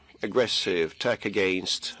comprehensively aggressive attack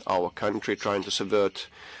against our country, trying to subvert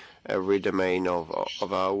every domain of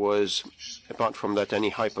ours. Apart from that, any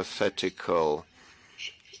hypothetical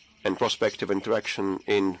and prospective interaction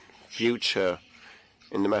in future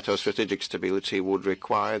in the matter of strategic stability would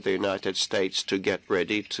require the United States to get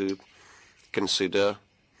ready to consider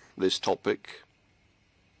this topic,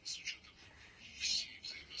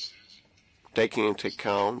 taking into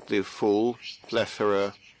account the full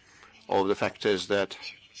plethora of the factors that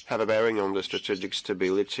have a bearing on the strategic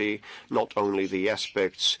stability, not only the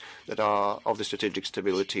aspects that are of the strategic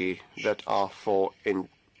stability that are in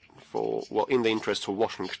the interest of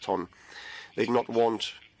Washington. They do not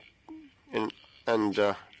want and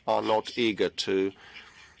are not eager to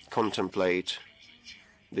contemplate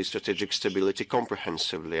the strategic stability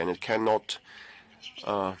comprehensively, and it cannot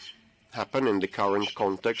happen in the current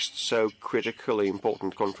context, so critically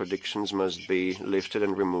important contradictions must be lifted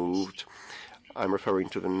and removed. I'm referring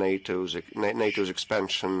to the NATO's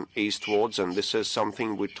expansion eastwards, and this is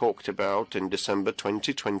something we talked about in December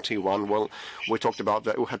 2021. Well, we had talked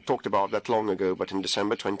about that long ago, but in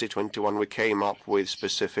December 2021 we came up with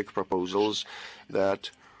specific proposals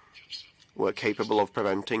that were capable of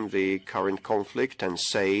preventing the current conflict and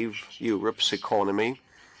save Europe's economy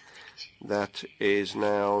that is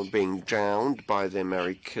now being drowned by the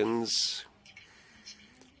Americans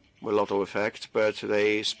with a lot of effect, but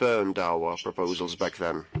they spurned our proposals back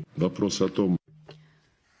then.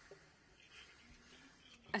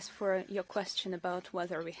 As for your question about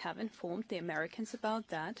whether we have informed the Americans about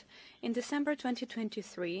that, in December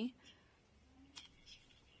 2023,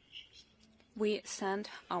 we sent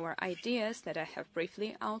our ideas that I have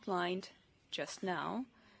briefly outlined just now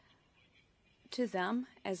to them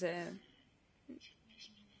as a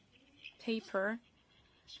paper,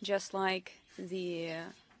 just like the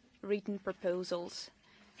written proposals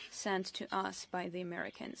sent to us by the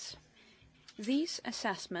Americans. These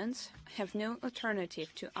assessments have no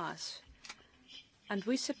alternative to us, and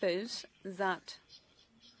we suppose that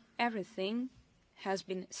everything has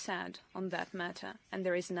been said on that matter, and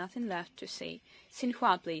there is nothing left to say.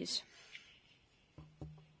 Xinhua, please.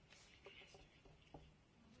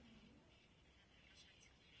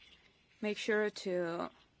 Make sure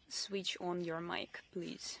to switch on your mic,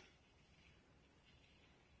 please.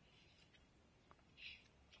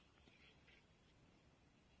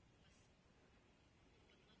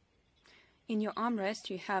 In your armrest,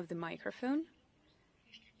 you have the microphone.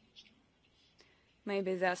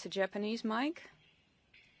 Maybe that's a Japanese mic.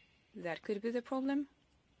 That could be the problem.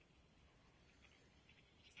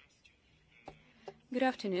 Good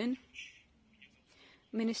afternoon,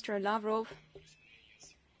 Minister Lavrov.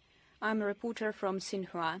 I'm a reporter from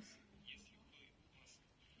Xinhua.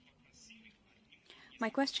 My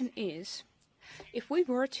question is, if we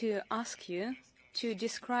were to ask you to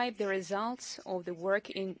describe the results of the work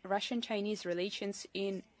in Russian-Chinese relations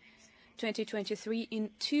in 2023 in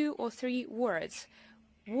 2 or 3 words,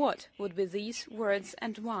 what would be these words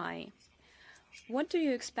and why? What do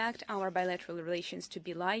you expect our bilateral relations to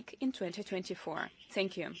be like in 2024?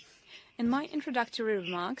 Thank you. In my introductory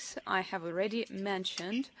remarks, I have already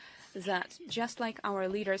mentioned that, just like our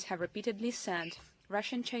leaders have repeatedly said,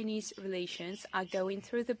 Russian-Chinese relations are going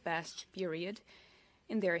through the best period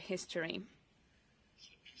in their history.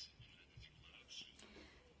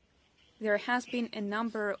 There has been a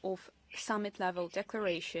number of summit-level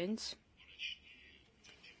declarations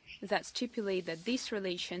that stipulate that these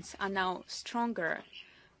relations are now stronger,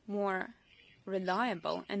 more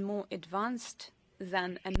reliable, and more advanced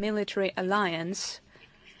than a military alliance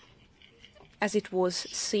as it was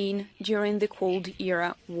seen during the Cold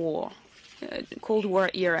War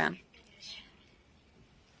era.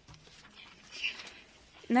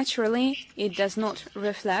 Naturally, it does not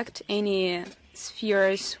reflect any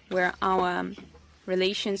spheres where our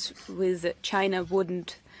relations with China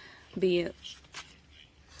wouldn't be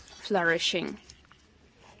flourishing.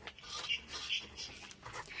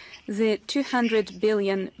 The 200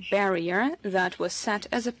 billion barrier that was set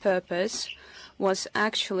as a purpose was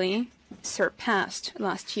actually surpassed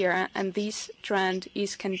last year, and this trend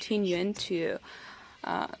is continuing to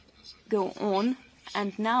go on.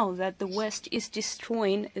 And now that the West is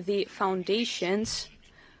destroying the foundations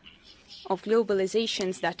of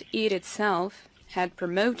globalizations that it itself had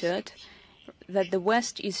promoted, that the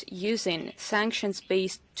West is using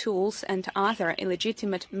sanctions-based tools and other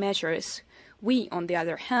illegitimate measures, we, on the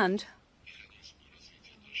other hand,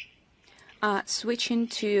 are switching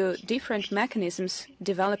to different mechanisms,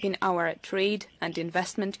 developing our trade and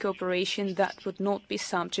investment cooperation that would not be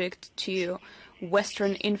subject to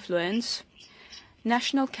Western influence.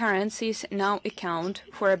 National currencies now account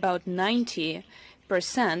for about 90%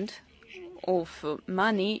 of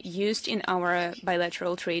money used in our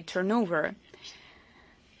bilateral trade turnover.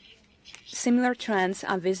 Similar trends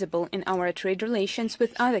are visible in our trade relations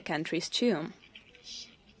with other countries too.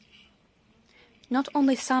 Not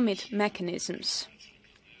only summit mechanisms,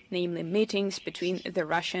 namely meetings between the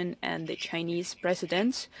Russian and the Chinese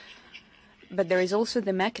presidents, but there is also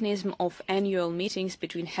the mechanism of annual meetings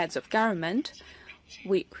between heads of government,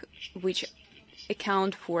 which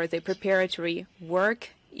account for the preparatory work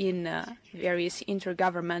in various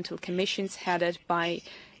intergovernmental commissions headed by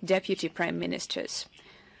deputy prime ministers.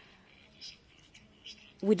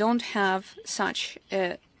 We don't have such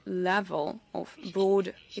a level of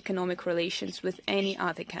broad economic relations with any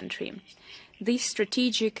other country. These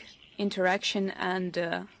strategic interaction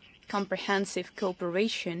and comprehensive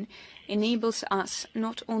cooperation enables us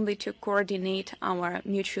not only to coordinate our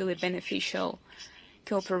mutually beneficial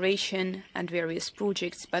cooperation and various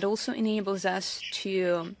projects, but also enables us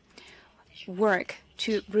to work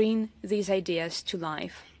to bring these ideas to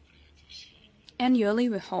life. Annually,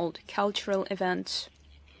 we hold cultural events.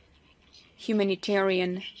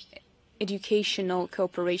 Humanitarian, educational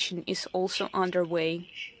cooperation is also underway.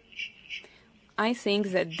 I think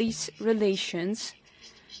that these relations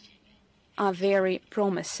are very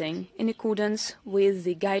promising in accordance with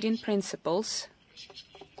the guiding principles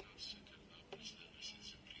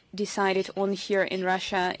decided on here in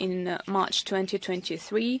Russia in March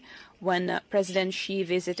 2023, when President Xi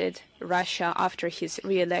visited Russia after his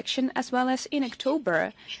re-election, as well as in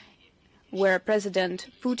October, where President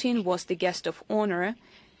Putin was the guest of honor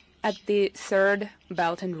at the Third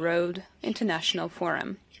Belt and Road International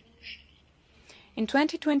Forum. In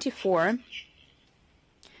 2024,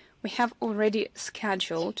 we have already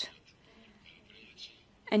scheduled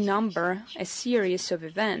a series of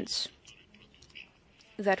events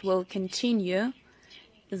that will continue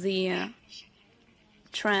the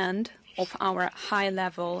trend of our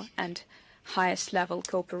high-level and highest-level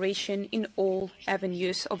cooperation in all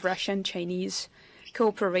avenues of Russian-Chinese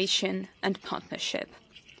cooperation and partnership.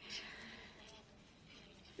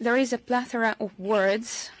 There is a plethora of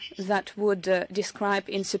words that would describe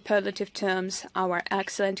in superlative terms our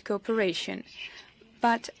excellent cooperation,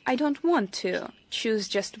 but I don't want to choose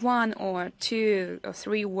just one or two or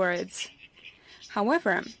three words.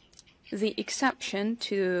 However, the exception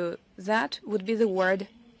to that would be the word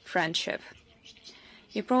friendship.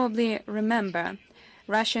 You probably remember,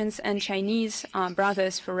 Russians and Chinese are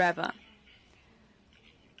brothers forever.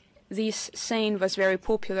 This saying was very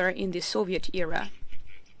popular in the Soviet era,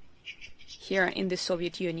 here in the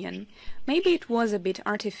Soviet Union. Maybe it was a bit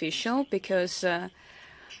artificial because,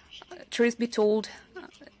 truth be told,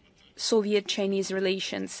 Soviet-Chinese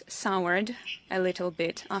relations soured a little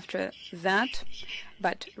bit after that,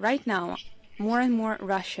 but right now more and more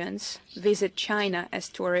Russians visit China as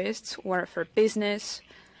tourists or for business,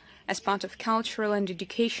 as part of cultural and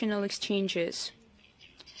educational exchanges.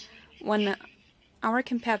 When our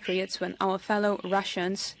compatriots, when our fellow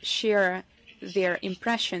Russians share their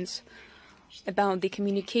impressions about the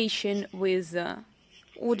communication with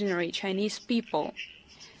ordinary Chinese people,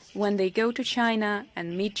 when they go to China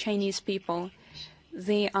and meet Chinese people,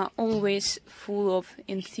 they are always full of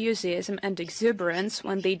enthusiasm and exuberance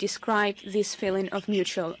when they describe this feeling of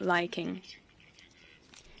mutual liking.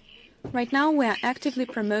 Right now, we are actively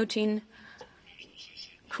promoting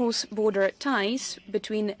cross-border ties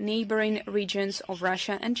between neighboring regions of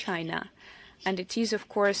Russia and China, and it is, of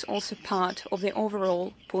course, also part of the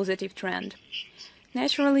overall positive trend.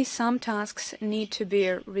 Naturally, some tasks need to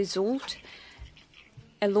be resolved.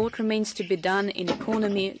 A lot remains to be done in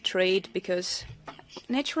economy, trade, because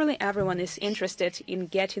naturally everyone is interested in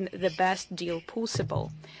getting the best deal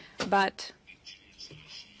possible. But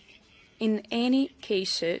in any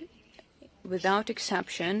case, without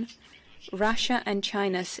exception, Russia and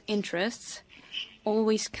China's interests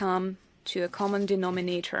always come to a common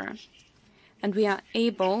denominator, and we are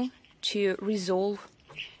able to resolve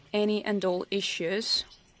any and all issues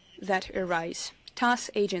that arise.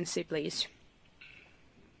 TASS agency, please.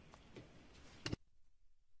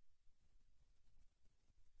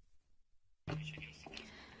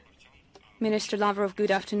 Minister Lavrov, good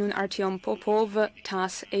afternoon. Artyom Popov,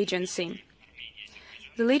 TASS agency.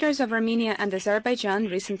 The leaders of Armenia and Azerbaijan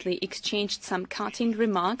recently exchanged some cutting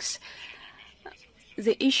remarks.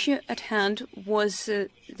 The issue at hand was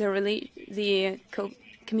the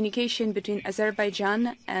communication between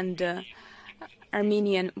Azerbaijan and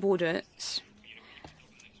Armenian borders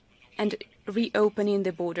and reopening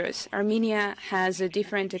the borders. Armenia has a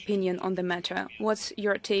different opinion on the matter. What's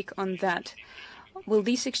your take on that? Will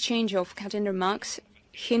this exchange of cutting remarks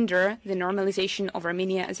hinder the normalization of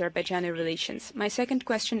Armenia-Azerbaijani relations? My second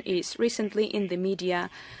question is, recently in the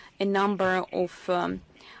media, a number of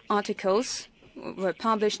articles were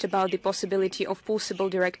published about the possibility of possible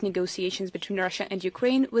direct negotiations between Russia and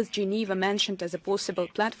Ukraine, with Geneva mentioned as a possible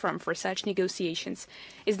platform for such negotiations.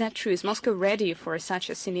 Is that true? Is Moscow ready for such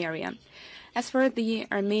a scenario? As for the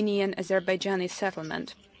Armenian-Azerbaijani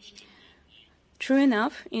settlement, true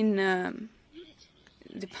enough, in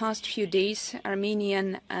the past few days,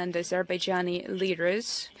 Armenian and Azerbaijani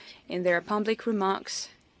leaders, in their public remarks,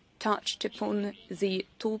 touched upon the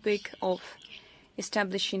topic of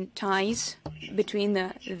establishing ties between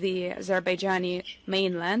the Azerbaijani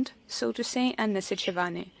mainland, so to say, and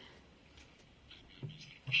Nakhchivan.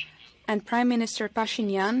 And Prime Minister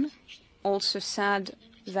Pashinyan also said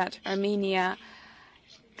that Armenia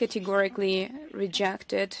categorically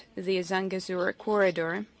rejected the Zangezur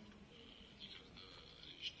corridor.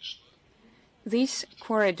 This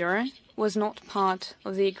corridor was not part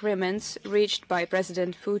of the agreements reached by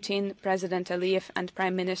President Putin, President Aliyev, and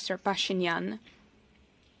Prime Minister Pashinyan.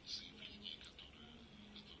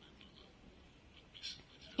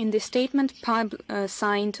 In the statement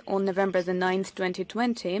signed on November the 9th,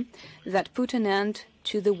 2020, that put an end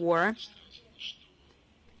to the war,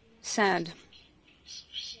 said,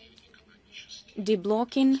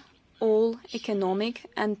 deblocking all economic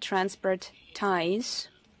and transport ties.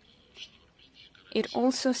 It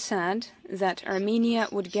also said that Armenia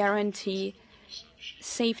would guarantee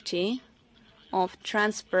safety of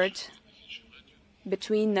transport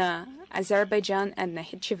between Azerbaijan and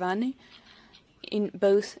Nakhchivan in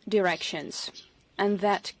both directions, and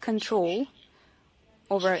that control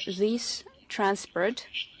over this transport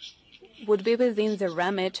would be within the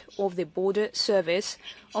remit of the border service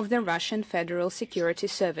of the Russian Federal Security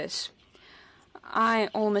Service. I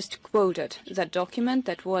almost quoted that document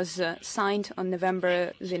that was signed on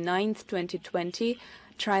November the 9th, 2020,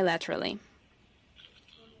 trilaterally.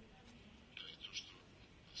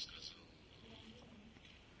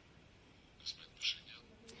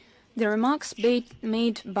 The remarks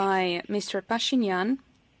made by Mr. Pashinyan,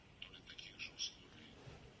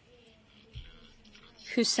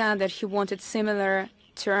 who said that he wanted similar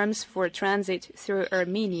terms for transit through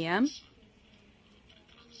Armenia,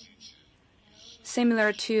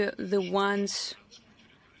 similar to the ones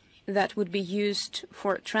that would be used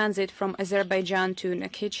for transit from Azerbaijan to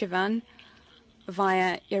Nakhchivan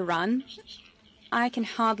via Iran. I can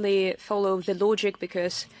hardly follow the logic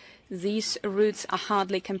because these routes are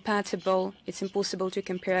hardly compatible. It's impossible to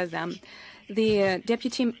compare them. The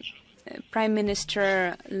Deputy Prime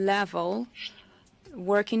Minister level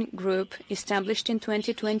working group established in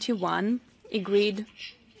 2021 agreed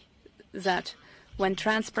that when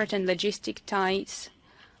transport and logistic ties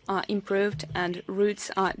are improved and routes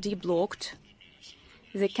are deblocked,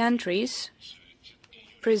 the countries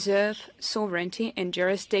preserve sovereignty and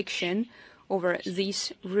jurisdiction over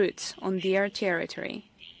these routes on their territory.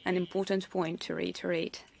 An important point to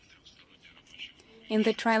reiterate. In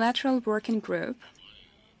the trilateral working group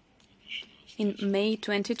in May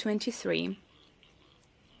 2023,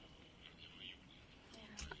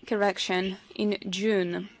 in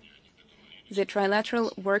June, the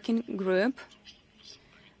trilateral working group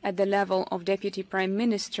at the level of deputy prime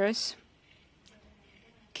ministers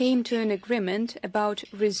came to an agreement about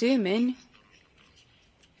resuming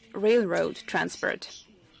railroad transport.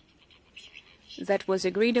 That was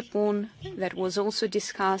agreed upon, that was also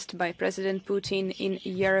discussed by President Putin in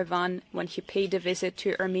Yerevan when he paid a visit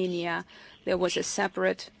to Armenia. There was a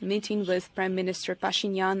separate meeting with Prime Minister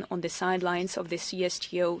Pashinyan on the sidelines of the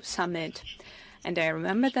CSTO summit. And I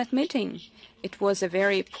remember that meeting. It was a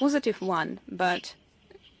very positive one, but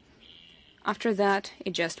after that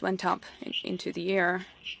it just went up into the air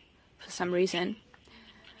for some reason.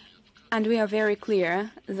 And we are very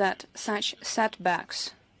clear that such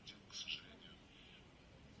setbacks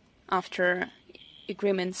after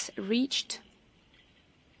agreements reached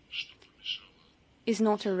is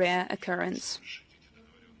not a rare occurrence.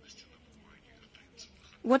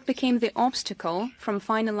 What became the obstacle from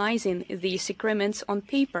finalizing these agreements on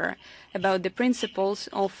paper about the principles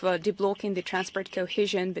of deblocking the transport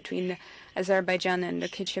cohesion between Azerbaijan and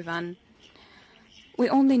Nakhchivan? We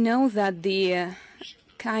only know that the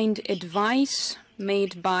kind advice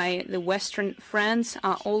made by the Western friends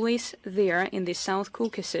are always there in the South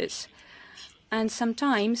Caucasus. And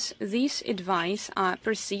sometimes these advice are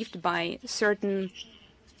perceived by certain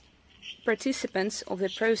participants of the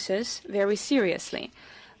process very seriously.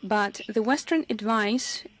 But the Western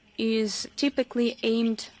advice is typically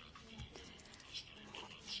aimed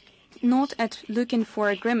not at looking for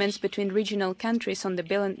agreements between regional countries on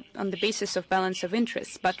the basis of balance of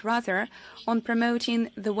interests, but rather on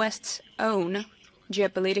promoting the West's own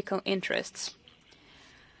geopolitical interests.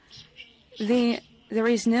 There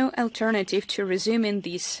is no alternative to resuming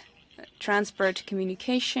this transport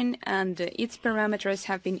communication, and its parameters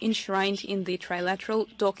have been enshrined in the trilateral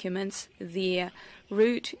documents. The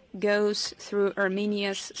route goes through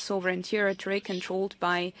Armenia's sovereign territory controlled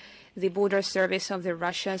by the border service of the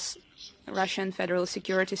Russian Federal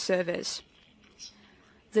Security Service.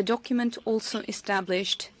 The document also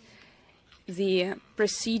established the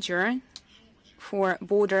procedure for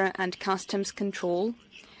border and customs control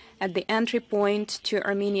at the entry point to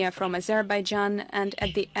Armenia from Azerbaijan and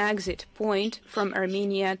at the exit point from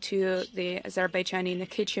Armenia to the Azerbaijani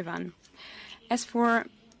Nakhchivan. As for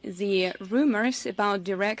the rumors about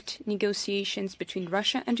direct negotiations between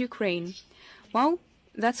Russia and Ukraine. Well,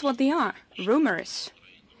 that's what they are, rumors.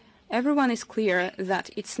 Everyone is clear that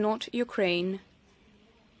it's not Ukraine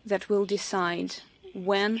that will decide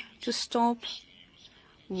when to stop,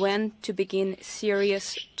 when to begin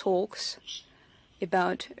serious talks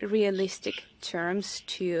about realistic terms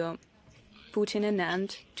to putting an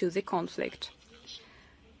end to the conflict.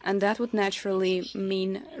 And that would naturally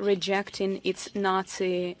mean rejecting its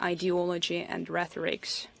Nazi ideology and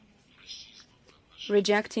rhetorics,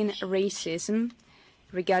 rejecting racism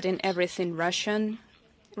regarding everything Russian,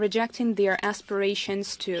 rejecting their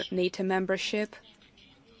aspirations to NATO membership.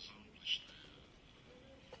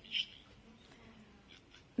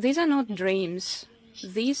 These are not dreams.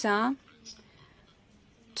 These are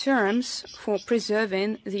terms for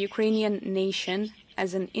preserving the Ukrainian nation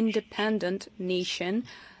as an independent nation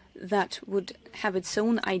that would have its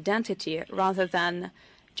own identity rather than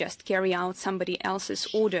just carry out somebody else's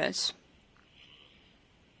orders.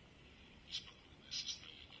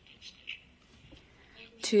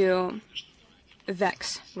 To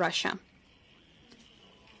vex Russia.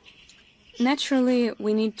 Naturally,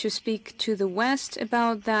 we need to speak to the West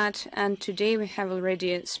about that, and today we have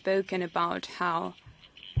already spoken about how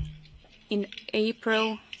in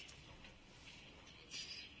April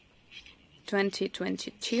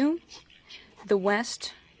 2022, the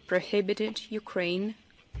West prohibited Ukraine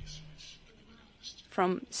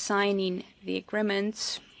from signing the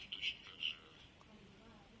agreements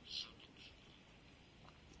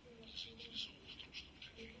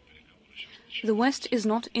the West is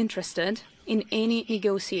not interested in any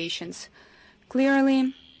negotiations.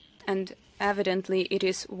 Clearly and evidently, it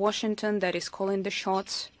is Washington that is calling the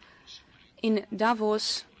shots. In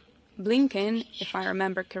Davos, Blinken, if I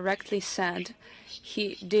remember correctly, said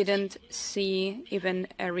he didn't see even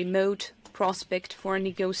a remote prospect for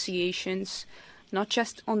negotiations, not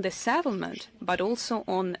just on the settlement, but also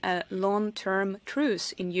on a long-term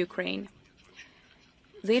truce in Ukraine.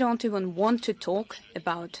 They don't even want to talk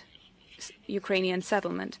about Ukrainian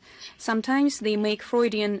settlement. Sometimes they make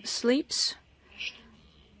Freudian slips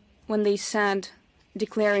when they said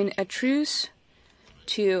declaring a truce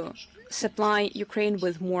to supply Ukraine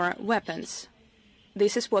with more weapons.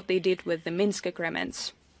 This is what they did with the Minsk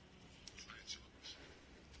agreements.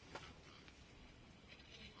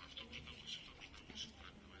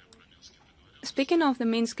 Speaking of the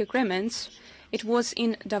Minsk agreements, it was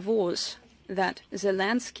in Davos that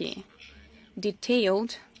Zelensky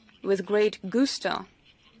detailed with great gusto.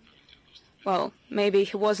 Well, maybe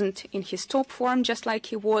he wasn't in his top form, just like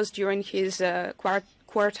he was during his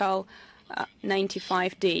quartal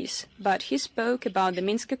 95 days. But he spoke about the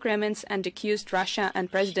Minsk agreements and accused Russia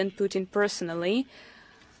and President Putin personally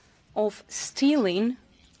of stealing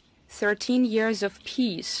 13 years of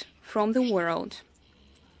peace from the world.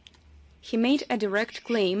 He made a direct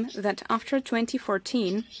claim that after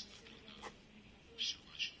 2014,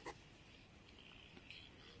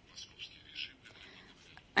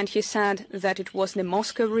 and he said that it was the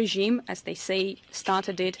Moscow regime, as they say,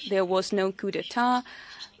 started it. There was no coup d'etat.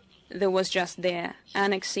 There was just the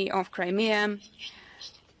annexation of Crimea.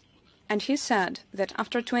 And he said that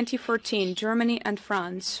after 2014, Germany and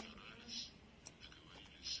France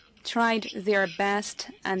tried their best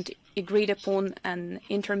and agreed upon an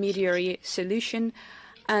intermediary solution,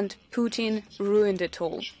 and Putin ruined it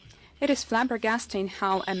all. It is flabbergasting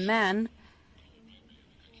how a man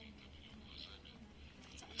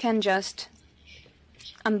can just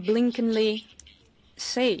unblinkingly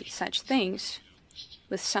say such things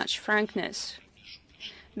with such frankness,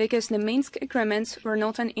 because the Minsk agreements were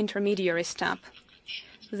not an intermediary step.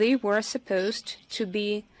 They were supposed to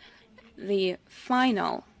be the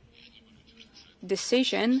final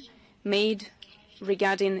decision made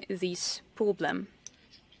regarding this problem.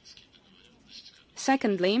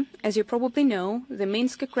 Secondly, as you probably know, the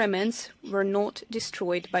Minsk agreements were not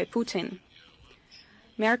destroyed by Putin.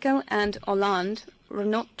 Merkel and Hollande were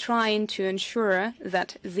not trying to ensure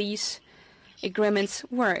that these agreements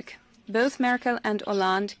work. Both Merkel and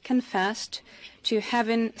Hollande confessed to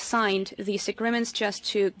having signed these agreements just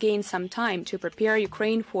to gain some time to prepare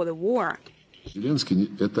Ukraine for the war.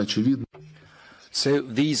 So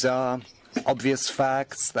these are obvious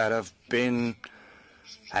facts that have been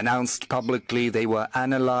announced publicly. They were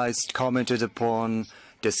analyzed, commented upon,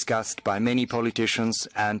 discussed by many politicians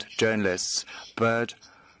and journalists. But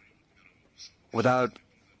without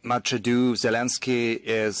much ado, Zelensky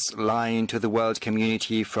is lying to the world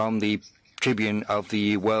community from the tribune of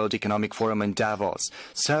the World Economic Forum in Davos.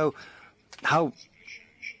 So how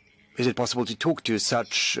is it possible to talk to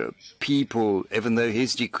such people, even though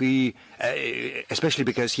his decree, especially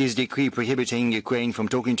because his decree prohibiting Ukraine from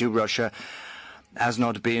talking to Russia has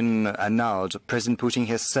not been annulled? President Putin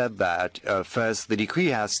has said that first the decree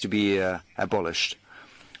has to be abolished.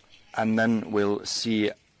 And then we'll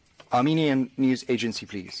see. Armenian News Agency,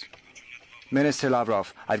 please. Minister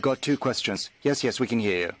Lavrov, I've got two questions. Yes, we can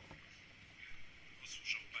hear you.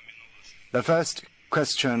 The first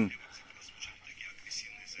question,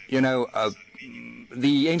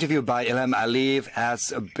 the interview by Ilham Aliyev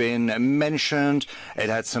has been mentioned. It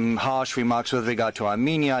had some harsh remarks with regard to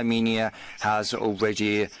Armenia. Armenia has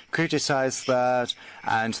already criticized that,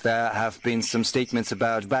 and there have been some statements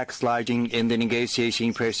about backsliding in the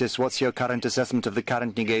negotiating process. What's your current assessment of the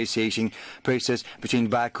current negotiating process between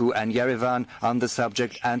Baku and Yerevan on the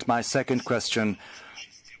subject? And my second question,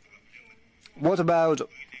 what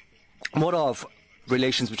of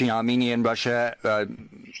relations between Armenia and Russia?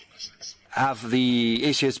 Have the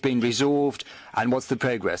issues been resolved, and what's the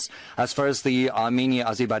progress? As far as the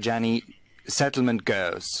Armenia-Azerbaijani settlement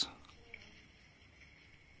goes,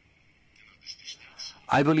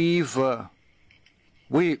 I believe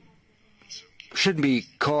we shouldn't be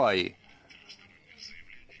coy.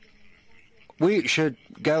 We should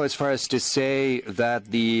go as far as to say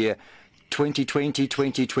that the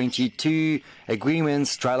 2020-2022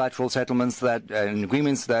 agreements, trilateral settlements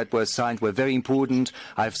agreements that were signed were very important.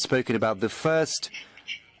 I've spoken about the first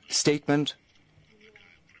statement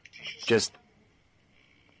just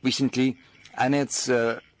recently, and it's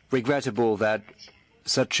regrettable that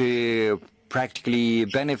such a practically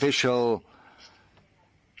beneficial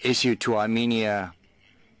issue to Armenia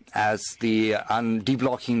as the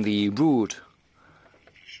deblocking the route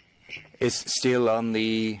is still on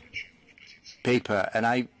the paper.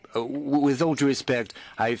 And with all due respect,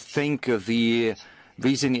 I think the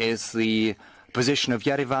reason is the position of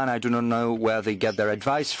Yerevan. I do not know where they get their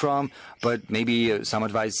advice from, but maybe some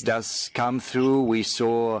advice does come through. We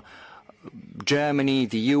saw Germany,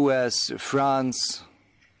 the US, France.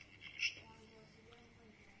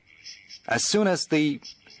 As soon as they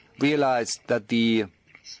realized that the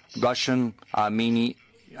Russian, Armenian,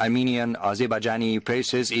 Azerbaijani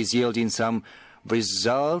process is yielding some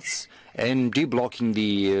results in deblocking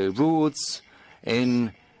the routes,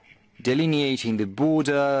 in delineating the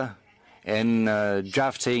border, in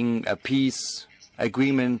drafting a peace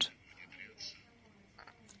agreement,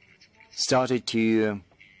 started to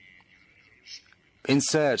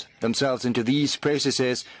insert themselves into these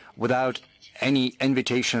processes without any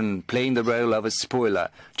invitation, playing the role of a spoiler.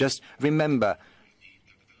 Just remember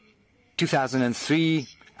 2003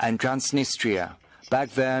 and Transnistria. Back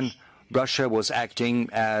then, Russia was acting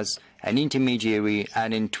as an intermediary,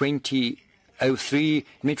 and in 2003,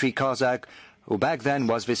 Dmitry Kozak, who back then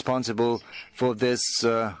was responsible for this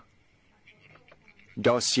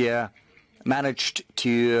dossier, managed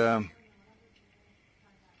to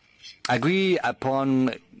agree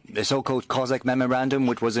upon the so-called Kozak Memorandum,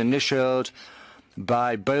 which was initialed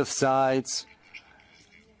by both sides,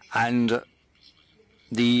 and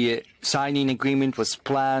the signing agreement was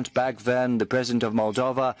planned. Back then, the president of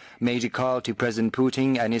Moldova made a call to President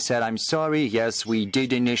Putin, and he said, I'm sorry, yes, we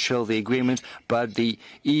did initial the agreement, but the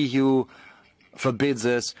EU forbids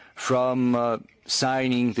us from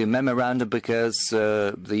signing the memorandum because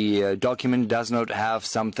the document does not have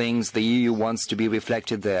some things the EU wants to be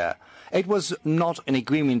reflected there. It was not an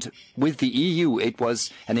agreement with the EU, it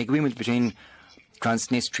was an agreement between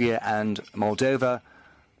Transnistria and Moldova.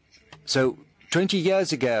 So 20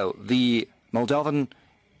 years ago, the Moldovan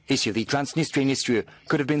issue, the Transnistrian issue,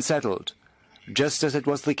 could have been settled, just as it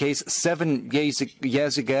was the case 7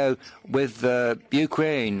 years ago with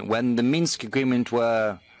Ukraine, when the Minsk agreement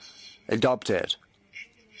were adopted.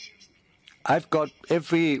 I've got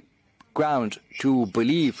every ground to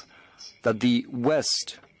believe that the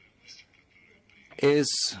West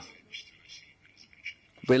is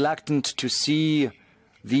reluctant to see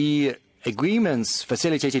the agreements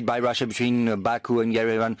facilitated by Russia between Baku and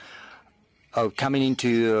Yerevan coming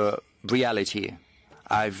into reality.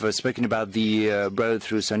 I've spoken about the road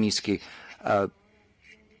through Soniski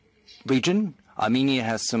region. Armenia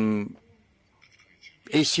has some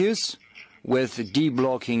issues with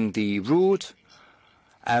deblocking the route,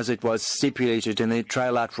 as it was stipulated in the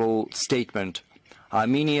trilateral statement.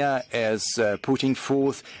 Armenia is putting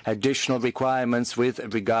forth additional requirements with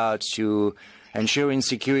regard to ensuring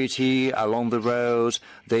security along the road.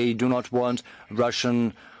 They do not want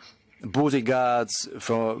Russian border guards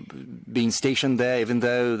for being stationed there, even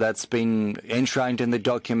though that's been enshrined in the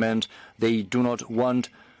document. They do not want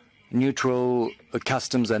neutral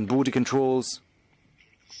customs and border controls.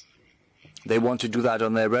 They want to do that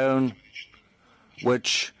on their own,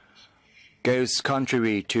 which goes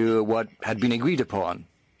contrary to what had been agreed upon.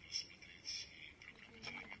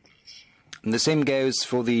 And the same goes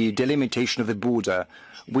for the delimitation of the border.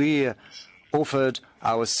 We offered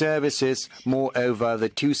our services. Moreover, the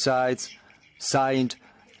two sides signed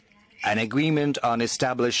an agreement on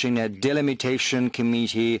establishing a delimitation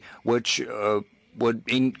committee which would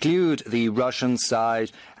include the Russian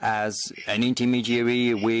side as an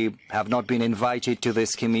intermediary. We have not been invited to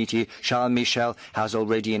this committee. Charles Michel has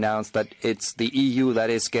already announced that it's the EU that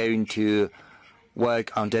is going to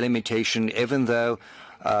work on delimitation, even though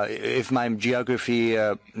if my geography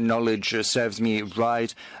knowledge serves me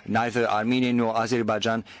right, neither Armenia nor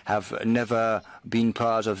Azerbaijan have never been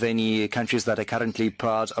part of any countries that are currently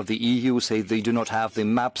part of the EU, so they do not have the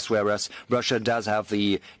maps, whereas Russia does have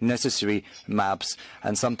the necessary maps,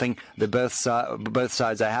 and something that both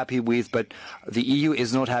sides are happy with, but the EU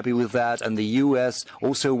is not happy with that, and the US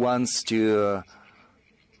also wants to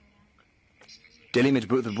delimit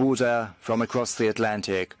the border from across the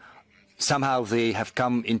Atlantic. Somehow they have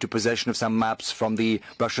come into possession of some maps from the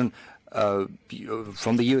Russian, from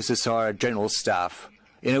the USSR General Staff.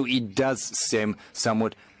 You know, it does seem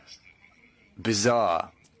somewhat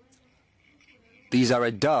bizarre. These are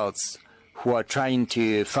adults who are trying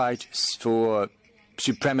to fight for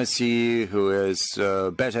supremacy, who is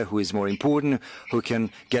better, who is more important, who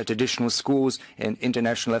can get additional scores in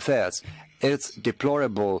international affairs. It's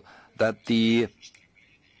deplorable that the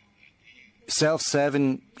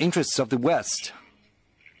self-serving interests of the West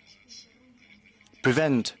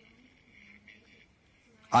prevent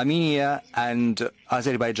Armenia and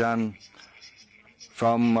Azerbaijan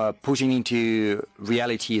from putting into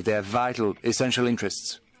reality their vital, essential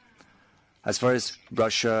interests. As far as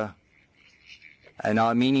Russia and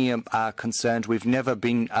Armenia are concerned, we've never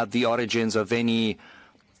been at the origins of any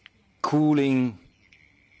cooling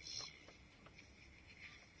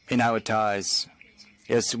in our ties.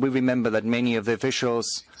 Yes, we remember that many of the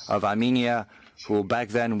officials of Armenia, who back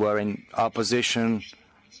then were in opposition,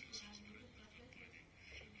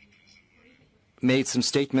 made some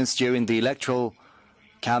statements during the electoral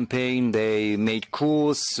campaign. They made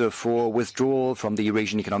calls for withdrawal from the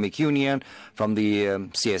Eurasian Economic Union, from the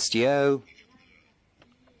CSTO.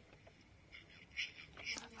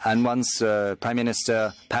 And once Prime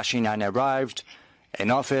Minister Pashinyan arrived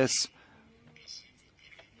in office,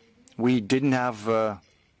 we didn't have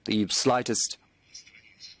the slightest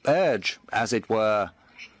urge, as it were,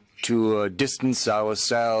 to distance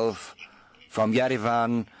ourselves from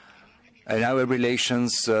Yerevan and our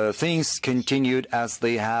relations. Things continued as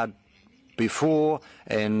they had before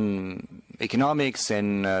in economics,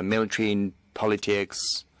 in military, in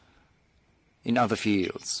politics, in other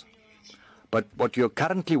fields. But what you're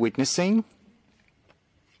currently witnessing,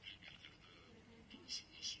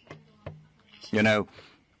 you know,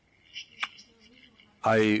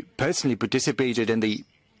 I personally participated in the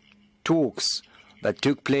talks that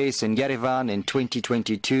took place in Yerevan in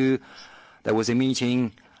 2022. There was a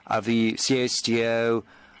meeting of the CSTO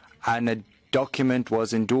and a document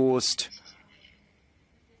was endorsed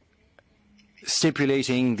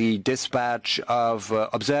stipulating the dispatch of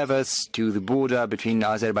observers to the border between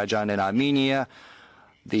Azerbaijan and Armenia.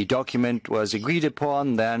 The document was agreed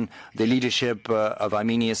upon. Then the leadership of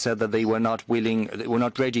Armenia said that they were not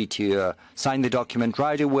ready to sign the document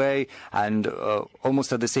right away. And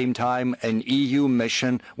almost at the same time, an EU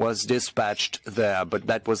mission was dispatched there. But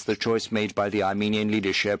that was the choice made by the Armenian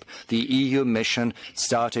leadership. The EU mission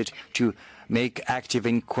started to make active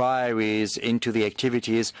inquiries into the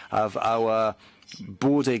activities of our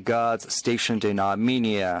border guards stationed in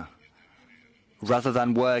Armenia, rather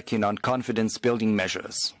than working on confidence-building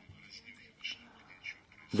measures.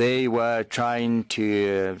 They were trying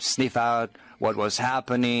to sniff out what was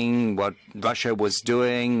happening, what Russia was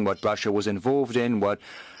doing, what Russia was involved in, what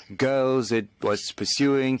goals it was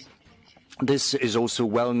pursuing. This is also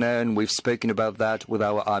well known. We've spoken about that with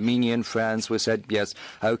our Armenian friends. We said, yes,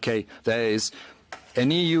 okay, there is an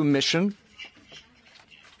EU mission,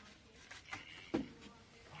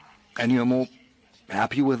 and you're more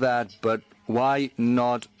happy with that, but why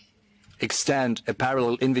not extend a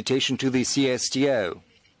parallel invitation to the CSTO?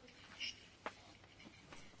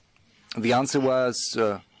 The answer was,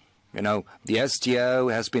 you know, the STO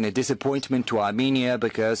has been a disappointment to Armenia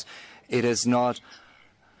because it has not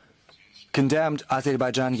condemned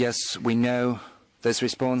Azerbaijan. Yes, we know this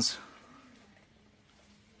response.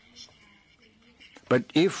 But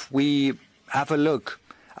if we have a look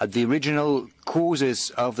at the original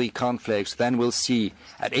causes of the conflict, then we'll see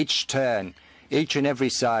at each turn, each and every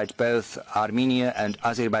side, both Armenia and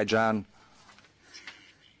Azerbaijan,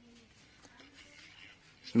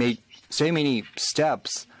 made so many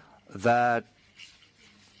steps that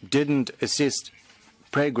didn't assist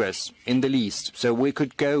progress in the least. So we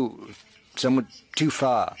could go somewhat too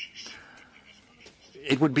far.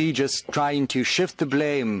 It would be just trying to shift the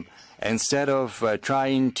blame instead of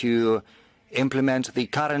trying to implement the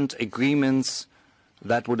current agreements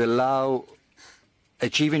that would allow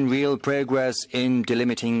achieving real progress in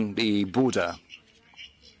delimiting the border.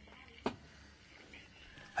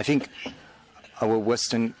 I think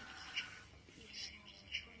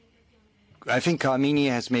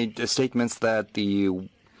Armenia has made statements that the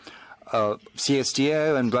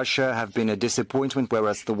CSTO and Russia have been a disappointment,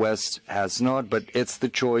 whereas the West has not, but it's the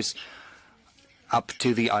choice up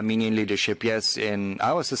to the Armenian leadership. Yes, in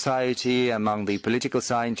our society, among the political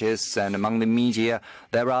scientists and among the media,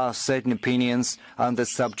 there are certain opinions on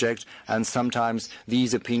this subject, and sometimes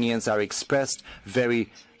these opinions are expressed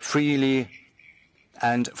very freely,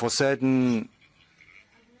 and for certain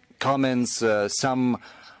comments, some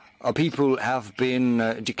people have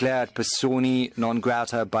been declared persona non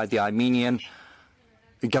grata by the Armenian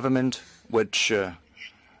government, which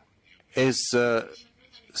is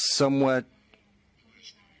somewhat,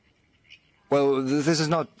 well, this is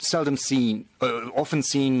not seldom seen, often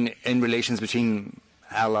seen in relations between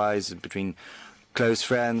allies, between close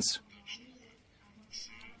friends.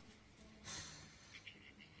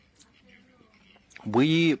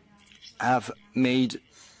 We have made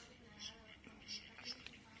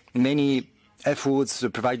many efforts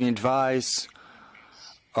providing advice.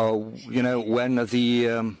 You know, when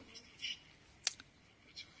the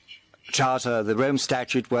Charter, the Rome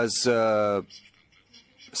Statute was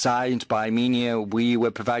signed by Armenia, we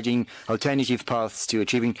were providing alternative paths to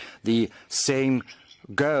achieving the same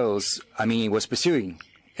goals Armenia was pursuing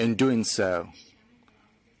in doing so.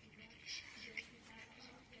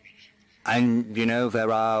 And, you know,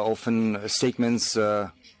 there are often statements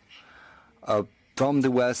from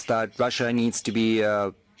the West that Russia needs to be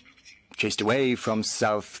chased away from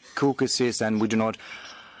South Caucasus, and we do not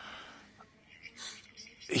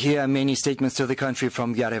hear many statements to the country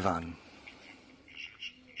from Yerevan.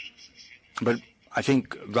 But I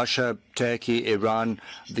think Russia, Turkey, Iran,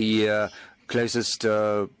 the closest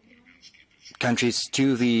countries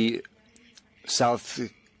to the South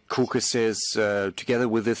Caucasus, together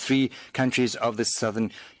with the three countries of the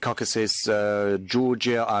Southern Caucasus,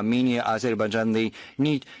 Georgia, Armenia, Azerbaijan, they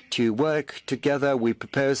need to work together. We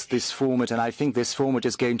propose this format, and I think this format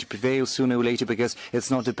is going to prevail sooner or later because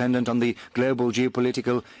it's not dependent on the global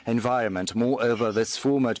geopolitical environment. Moreover, this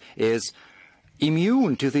format is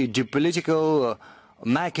immune to the geopolitical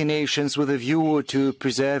machinations with a view to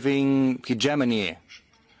preserving hegemony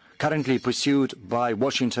currently pursued by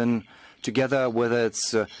Washington together with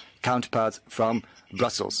its counterparts from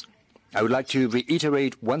Brussels. I would like to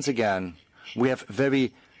reiterate once again, we have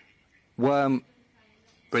very warm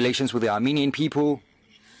relations with the Armenian people.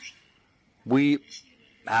 We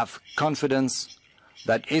have confidence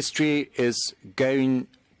that history is going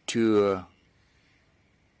to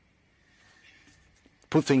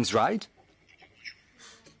put things right.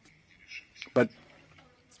 But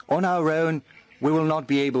on our own, we will not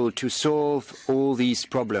be able to solve all these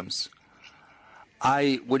problems.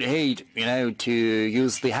 I would hate, you know, to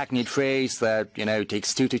use the hackneyed phrase that, you know,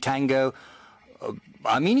 takes two to tango.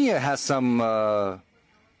 Armenia has some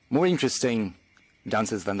more interesting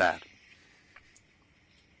dances than that.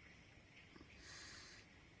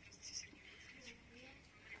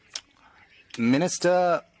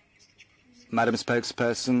 Minister, Madam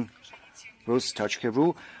Spokesperson,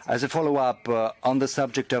 as a follow-up on the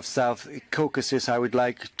subject of South Caucasus, I would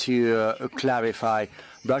like to clarify.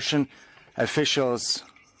 Russian officials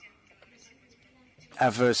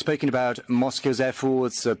have spoken about Moscow's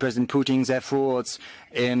efforts, President Putin's efforts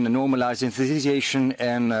in normalizing the situation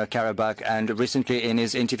in Karabakh, and recently in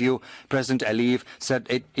his interview, President Aliyev said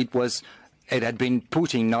it had been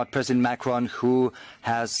Putin, not President Macron, who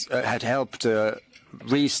had helped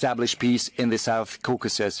re-establish peace in the South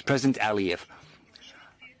Caucasus. President Aliyev.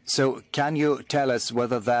 So can you tell us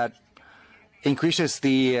whether that increases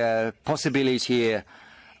the possibility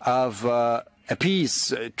of a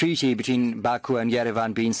peace treaty between Baku and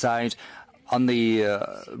Yerevan being signed on the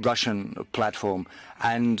Russian platform?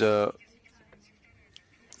 And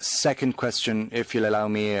second question, if you'll allow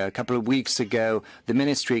me, a couple of weeks ago, the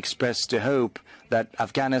ministry expressed a hope that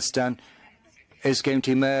Afghanistan is going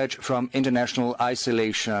to emerge from international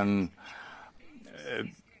isolation.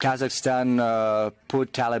 Kazakhstan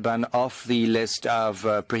put Taliban off the list of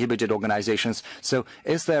prohibited organizations. So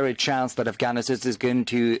is there a chance that Afghanistan is going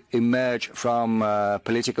to emerge from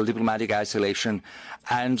political diplomatic isolation?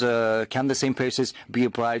 And can the same process be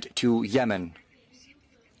applied to Yemen?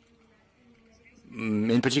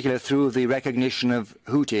 in particular through the recognition of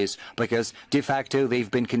Houthis, because de facto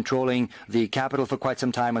they've been controlling the capital for quite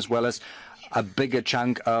some time, as well as a bigger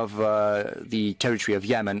chunk of the territory of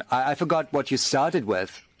Yemen. I forgot what you started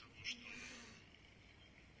with.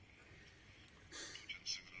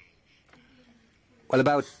 Well,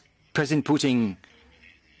 about President Putin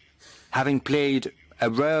having played a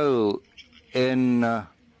role in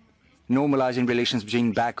normalizing relations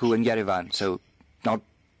between Baku and Yerevan. So not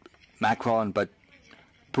Macron, but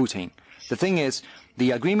Putin. The thing is,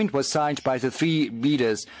 the agreement was signed by the three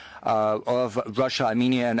leaders of Russia,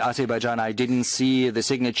 Armenia, and Azerbaijan. I didn't see the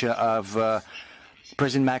signature of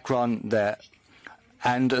President Macron there.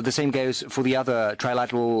 And the same goes for the other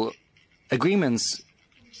trilateral agreements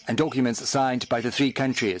and documents signed by the three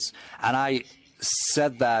countries. And I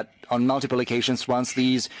said that on multiple occasions once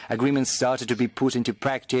these agreements started to be put into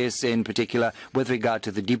practice, in particular with regard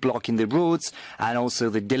to the deblocking the roads and also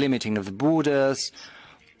the delimiting of the borders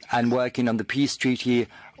and working on the peace treaty.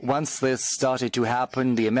 Once this started to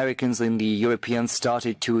happen, the Americans and the Europeans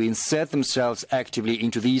started to insert themselves actively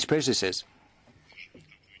into these processes.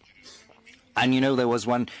 And you know, there was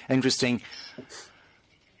one interesting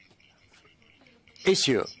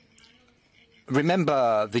issue.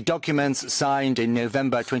 Remember the documents signed in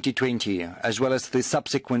November 2020, as well as the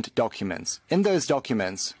subsequent documents. In those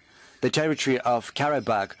documents, the territory of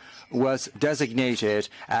Karabakh was designated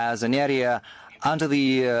as an area under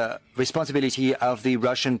the responsibility of the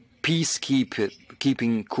Russian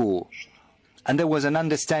peacekeeping corps. And there was an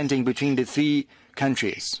understanding between the three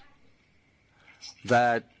countries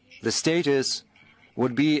that the status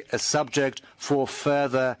would be a subject for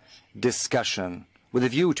further discussion, with a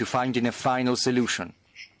view to finding a final solution.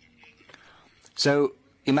 So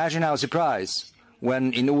imagine our surprise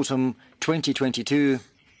when in autumn 2022,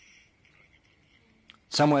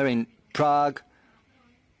 somewhere in Prague,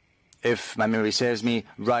 if my memory serves me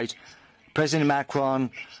right, President Macron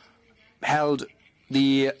held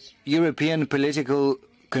the European Political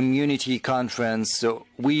Community Conference. So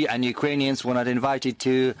we and Ukrainians were not invited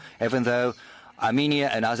to, even though Armenia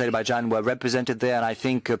and Azerbaijan were represented there, and I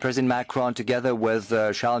think President Macron, together with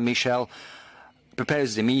Charles Michel,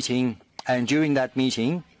 proposed a meeting, and during that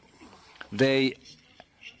meeting, they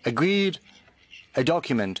agreed a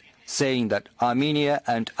document saying that Armenia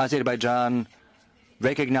and Azerbaijan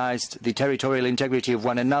recognized the territorial integrity of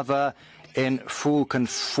one another in full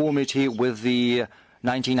conformity with the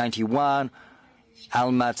 1991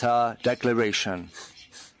 Almaty Declaration.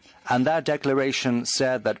 And that declaration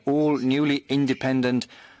said that all newly independent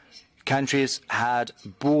countries had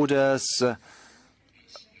borders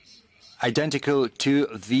identical to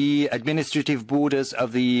the administrative borders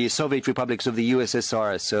of the Soviet republics of the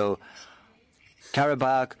USSR. So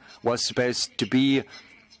Karabakh was supposed to be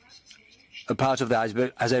a part of the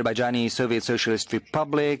Azerbaijani Soviet Socialist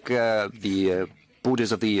Republic, the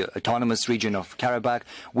borders of the autonomous region of Karabakh.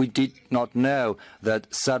 We did not know that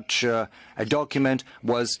such a document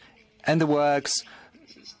was in the works,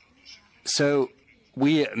 so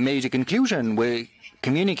we made a conclusion. We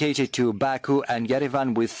communicated to Baku and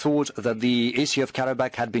Yerevan. We thought that the issue of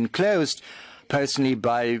Karabakh had been closed personally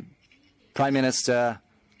by Prime Minister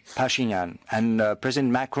Pashinyan, and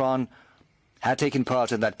President Macron had taken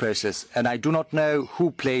part in that process. And I do not know who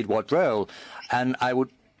played what role, and I would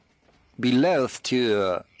be loath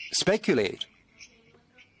to speculate.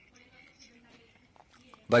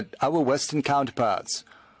 But our Western counterparts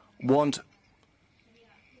want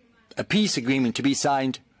a peace agreement to be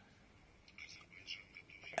signed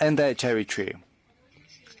in their territory.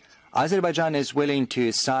 Azerbaijan is willing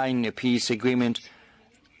to sign a peace agreement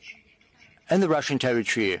in the Russian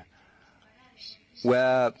territory,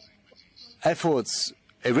 where efforts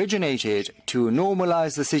originated to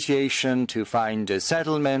normalize the situation, to find a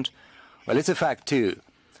settlement. Well, it's a fact too.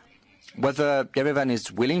 Whether Yerevan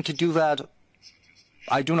is willing to do that,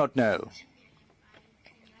 I do not know.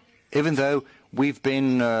 Even though we've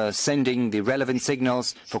been sending the relevant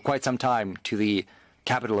signals for quite some time to the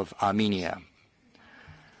capital of Armenia.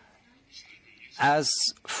 As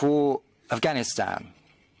for Afghanistan,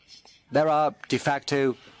 there are de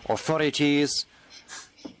facto authorities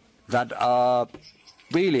that are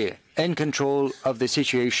really in control of the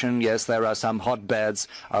situation. Yes, there are some hotbeds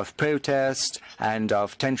of protest and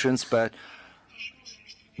of tensions, but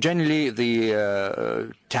generally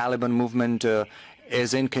the Taliban movement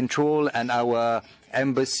is in control, and our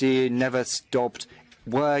embassy never stopped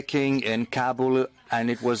working in Kabul, and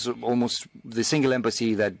it was almost the single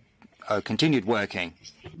embassy that continued working.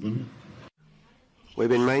 We've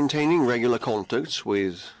been maintaining regular contacts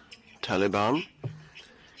with Taliban.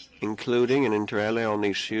 including and inter alia on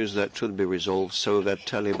issues that should be resolved so that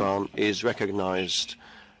Taliban is recognized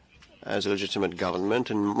as a legitimate government,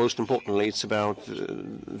 and most importantly, it's about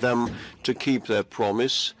them to keep their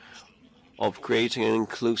promise of creating an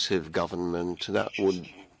inclusive government that would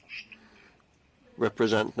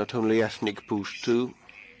represent not only ethnic Pashto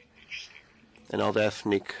and other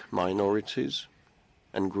ethnic minorities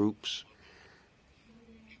and groups,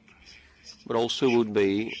 but also would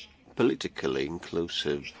be politically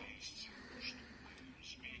inclusive.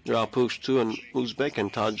 There are Pashto and Uzbek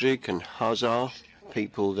and Tajik and Hazar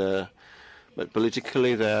people there, but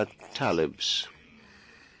politically they're Talibs.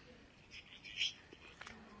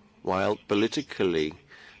 While politically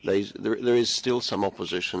there is still some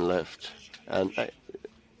opposition left, and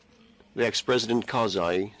the ex-president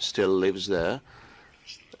Karzai still lives there,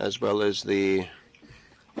 as well as the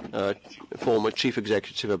former chief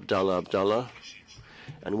executive Abdallah,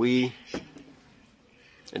 and we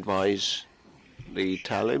advise the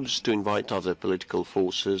Talibs to invite other political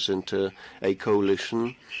forces into a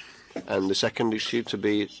coalition. And the second issue to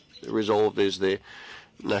be resolved is the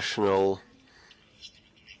national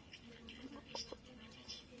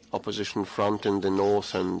opposition front in the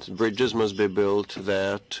north, and bridges must be built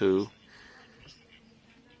there too.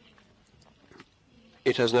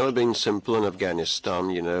 It has never been simple in Afghanistan,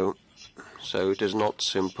 you know, so it is not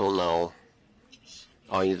simple now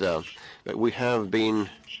either. But we have been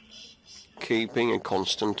keeping a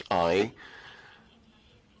constant eye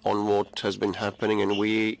on what has been happening, and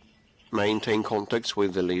we maintain contacts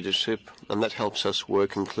with the leadership, and that helps us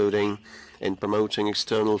work, including in promoting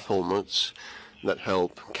external formats that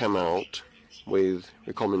help come out with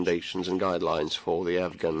recommendations and guidelines for the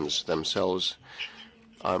Afghans themselves.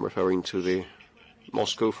 I'm referring to the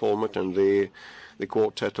Moscow format and the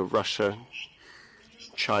quartet of Russia,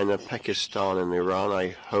 China, Pakistan and Iran.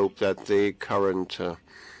 I hope that the current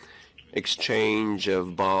exchange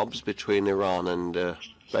of barbs between Iran and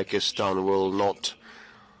Pakistan will not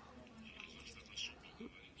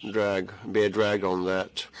be a drag on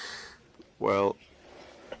that. Well,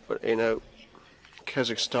 but you know,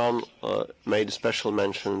 Kazakhstan made a special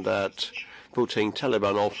mention that putting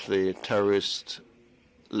Taliban off the terrorist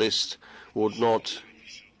list would not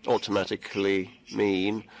automatically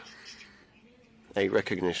mean a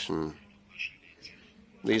recognition.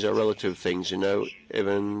 These are relative things, you know.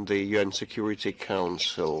 Even the UN Security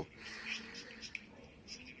Council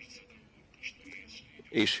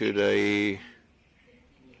issued a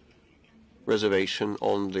reservation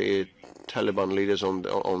on the Taliban leaders on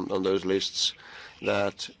those lists,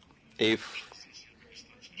 that if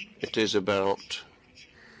it is about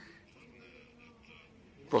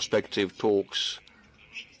prospective talks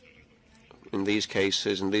in these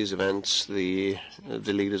cases, in these events, the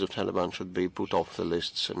leaders of Taliban should be put off the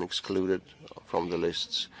lists and excluded from the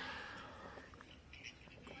lists.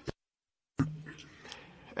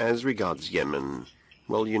 As regards Yemen,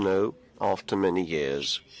 well, you know, after many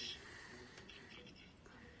years,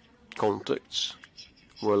 contacts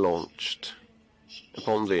were launched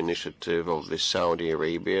upon the initiative of the Saudi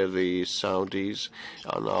Arabia. The Saudis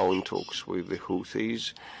are now in talks with the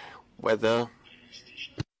Houthis whether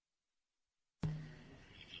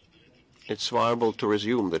it's viable to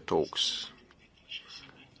resume the talks.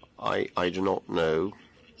 I do not know.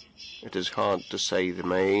 It is hard to say. The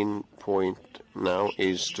main point now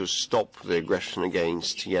is to stop the aggression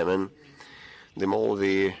against Yemen. The more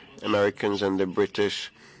the Americans and the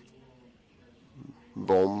British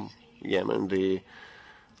bomb Yemen, the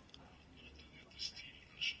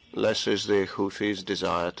less is the Houthis'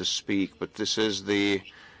 desire to speak. But this is the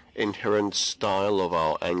inherent style of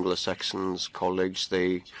our Anglo-Saxon colleagues.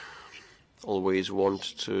 They always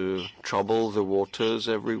want to trouble the waters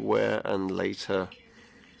everywhere, and later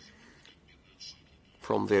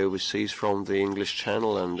from the overseas, from the English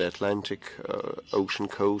Channel and the Atlantic Ocean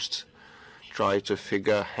coast, try to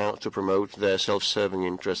figure how to promote their self-serving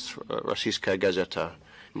interests. Rossiyskaya Gazeta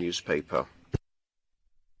newspaper.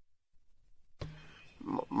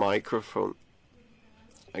 Microphone.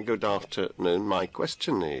 Good afternoon. My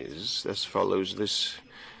question is as follows. This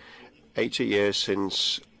 80 years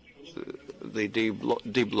since the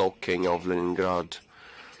deblocking of Leningrad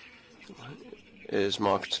is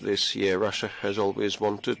marked this year. Russia has always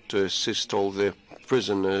wanted to assist all the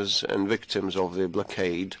prisoners and victims of the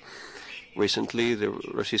blockade. Recently, the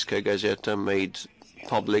Rossiyskaya Gazeta made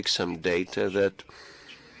public some data that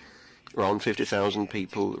around 50,000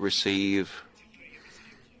 people receive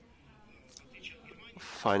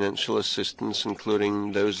financial assistance,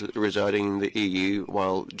 including those residing in the EU,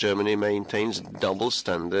 while Germany maintains double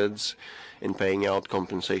standards in paying out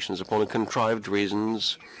compensations upon contrived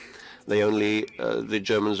reasons. the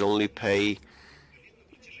Germans only pay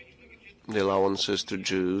the allowances to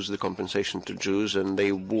Jews, the compensation to Jews, and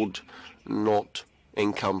they would not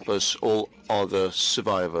encompass all other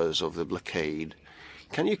survivors of the blockade.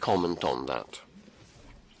 Can you comment on that?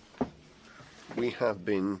 We have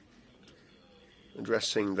been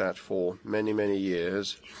addressing that for many, many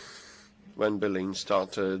years. When Berlin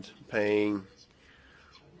started paying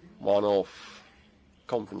one-off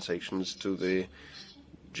compensations to the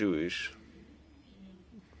Jewish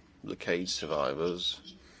blockade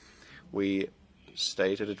survivors, we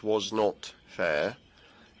stated it was not fair,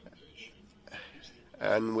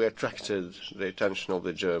 and we attracted the attention of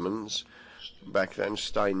the Germans. Back then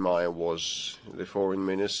Steinmeier was the foreign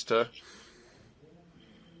minister,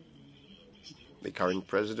 the current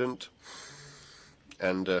president,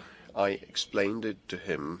 and I explained it to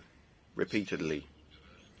him repeatedly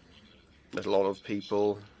that a lot of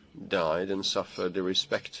people died and suffered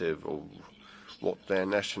irrespective of what their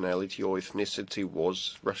nationality or ethnicity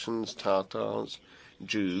was: Russians, Tatars,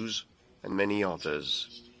 Jews, and many other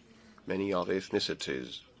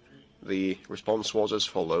ethnicities. The response was as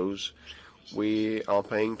follows: we are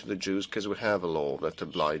paying to the Jews because we have a law that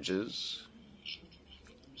obliges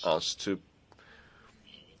us to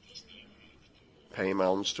pay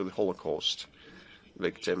amounts to the Holocaust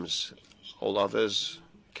victims. All others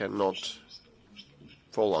cannot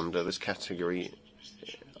fall under this category.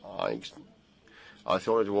 I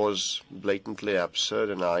thought it was blatantly absurd,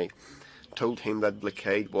 and I told him that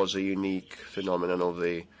blockade was a unique phenomenon of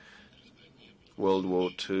the World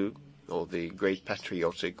War II, or the Great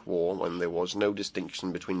Patriotic War, when there was no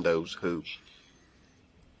distinction between those who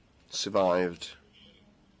survived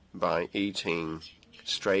by eating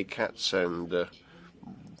stray cats and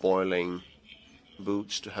boiling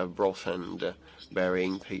boots to have broth and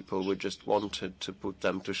burying people. We just wanted to put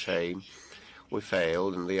them to shame. We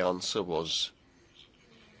failed, and the answer was,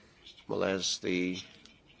 well, as the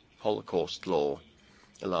Holocaust law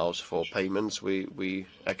allows for payments, we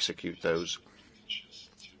execute those.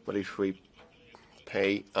 But if we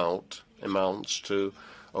pay out amounts to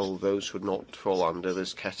all those who would not fall under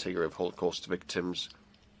this category of Holocaust victims,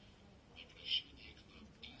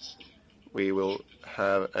 we will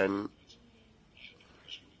have an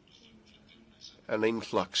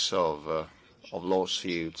influx of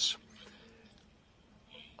lawsuits.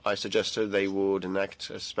 I suggested they would enact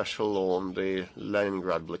a special law on the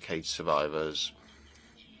Leningrad blockade survivors,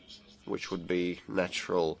 which would be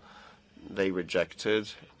natural. They rejected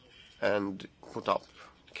and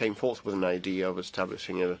came forth with an idea of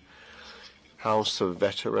establishing a house of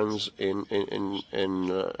veterans in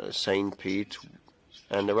St. Pete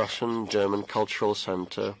and a Russian-German cultural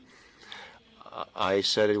center. I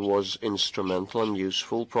said it was instrumental and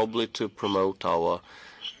useful, probably to promote our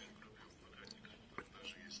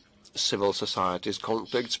civil society's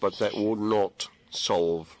conflicts, but that would not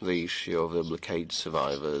solve the issue of the blockade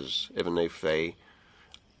survivors, even if they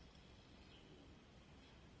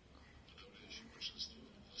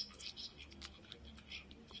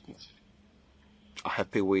are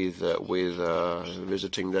happy with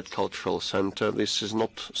visiting that cultural center. This is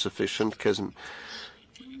not sufficient, because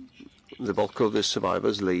the bulk of the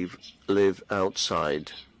survivors live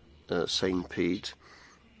outside St. Pete.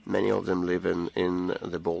 Many of them live in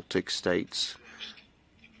the Baltic states,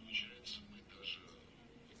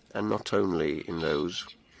 and not only in those.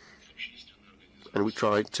 And we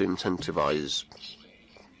tried to incentivize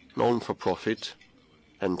non-for-profit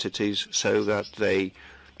entities so that they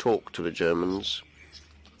talk to the Germans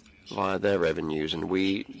via their revenues. And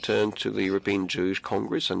we turned to the European Jewish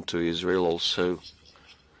Congress and to Israel also,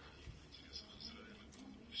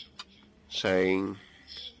 saying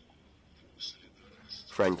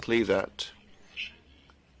frankly that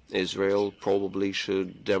Israel probably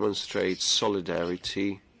should demonstrate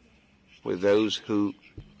solidarity with those who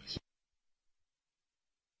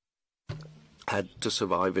had to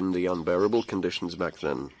survive in the unbearable conditions back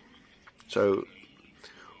then. So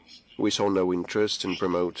we saw no interest in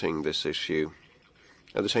promoting this issue.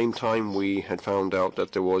 At the same time, we had found out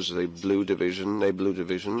that there was a blue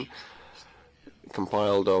division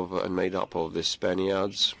compiled of and made up of the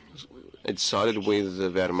Spaniards. It sided with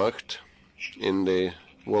the Wehrmacht in the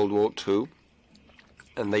World War II,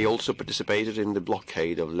 and they also participated in the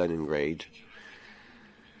blockade of Leningrad.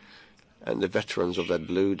 And the veterans of that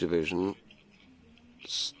blue division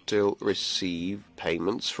still receive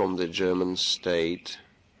payments from the German state,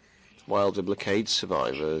 while the blockade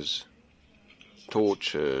survivors,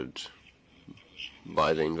 tortured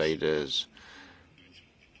by the invaders,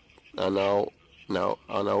 are now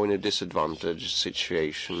in a disadvantaged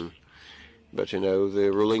situation. But you know,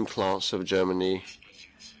 the ruling class of Germany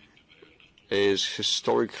is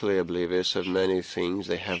historically oblivious of many things.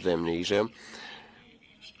 They have the amnesia.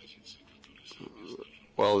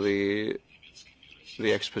 Well, the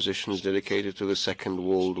expositions dedicated to the Second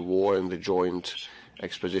World War and the joint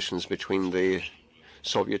expositions between the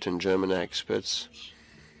Soviet and German experts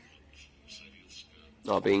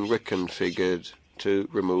are being reconfigured to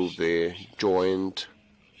remove the joint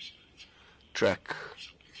track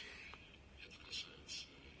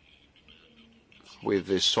with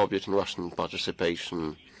the Soviet and Russian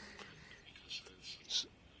participation.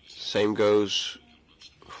 Same goes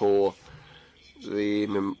for the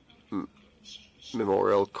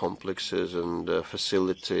memorial complexes and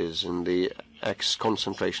facilities in the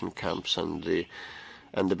ex-concentration camps and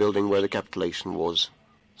the building where the capitulation was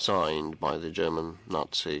signed by the German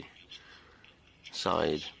Nazi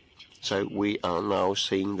side. So we are now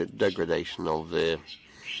seeing the degradation of the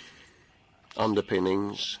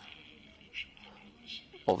underpinnings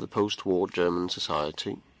of the post-war German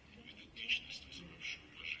society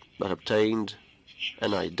that obtained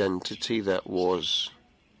an identity that was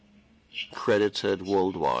credited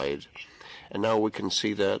worldwide. And now we can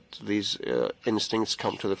see that these instincts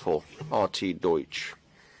come to the fore. RT Deutsch.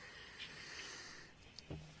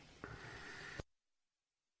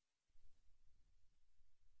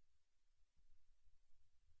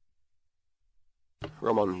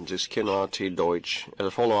 Roman Ziskin, RT Deutsch. As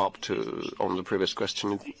a follow-up on the previous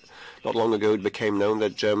question, not long ago it became known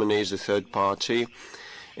that Germany is the third party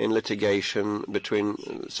in litigation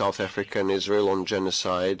between South Africa and Israel on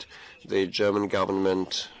genocide. The German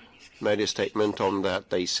government made a statement on that.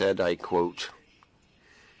 They said, I quote,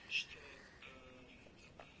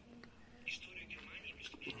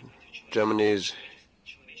 Germany's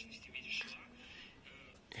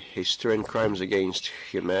history and crimes against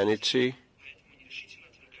humanity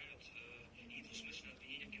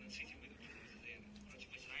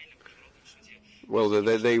well,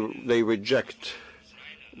 they reject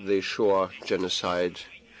the Shoah genocide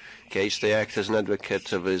case. They act as an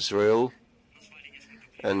advocate of Israel,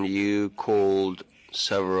 and you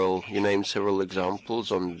named several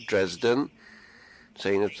examples on Dresden,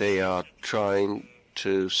 saying that they are trying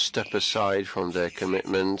to step aside from their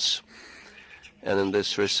commitments. And in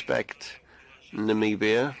this respect,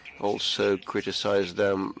 Namibia also criticized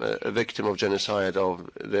them, a victim of genocide of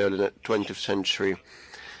the early 20th century.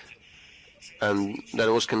 And that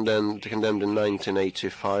was condemned in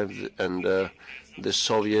 1985, and the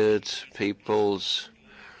Soviet peoples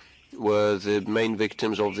were the main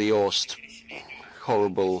victims of the Ost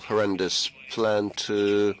horrible, horrendous plan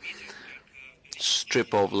to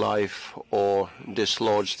strip of life or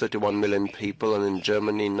dislodge 31 million people. And in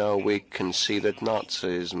Germany now we can see that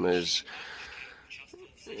Nazism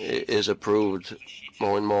is approved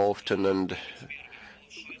more and more often,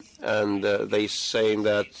 and they saying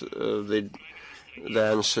that the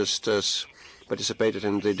ancestors participated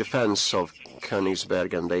in the defense of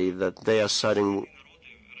Königsberg, and they are siding.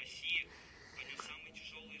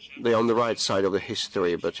 They're on the right side of the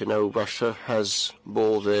history, but you know, Russia has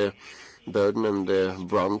bore the burden and the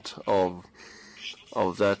brunt of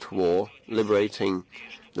that war, liberating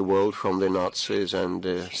the world from the Nazis and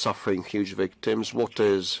suffering huge victims. What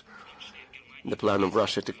is the plan of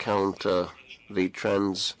Russia to counter the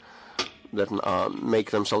trends that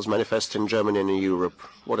make themselves manifest in Germany and in Europe?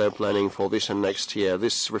 What are they planning for this and next year?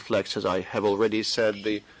 This reflects, as I have already said,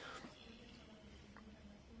 the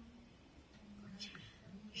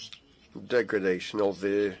degradation of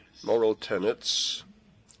the moral tenets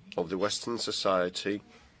of the Western society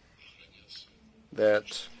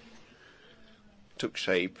that took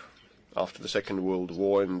shape after the Second World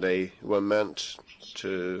War, and they were meant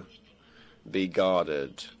to be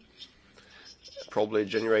guarded. Probably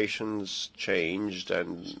generations changed,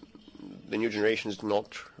 and the new generations do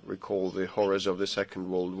not recall the horrors of the Second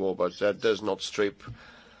World War, but that does not strip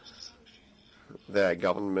their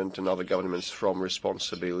government and other governments from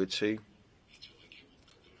responsibility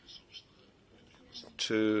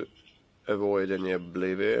to avoid any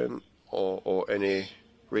oblivion or any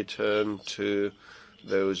return to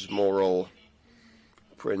those moral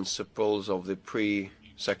principles of the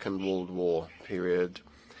pre-Second World War period.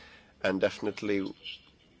 And definitely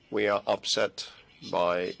we are upset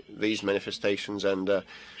by these manifestations, and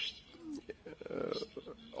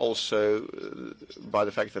also by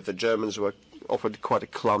the fact that the Germans were offered quite a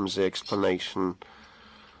clumsy explanation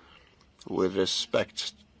with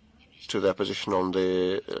respect to their position on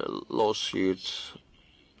the lawsuit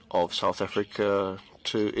of South Africa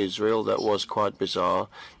to Israel. That was quite bizarre.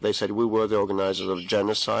 They said we were the organizers of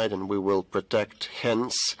genocide and we will protect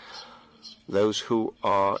hence those who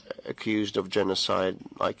are accused of genocide.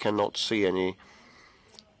 I cannot see any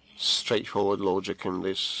straightforward logic in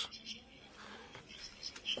this.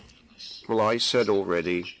 Well, I said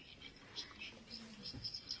already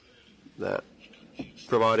that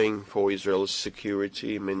providing for Israel's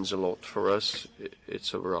security means a lot for us.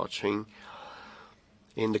 It's overarching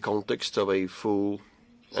in the context of a full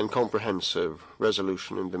and comprehensive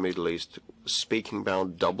resolution in the Middle East, speaking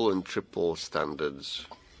about double and triple standards.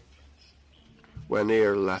 When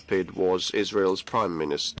Yair Lapid was Israel's Prime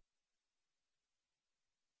Minister,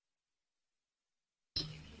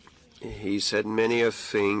 he said many a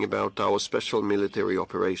thing about our special military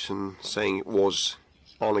operation, saying it was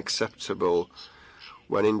unacceptable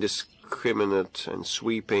when indiscriminate and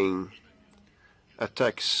sweeping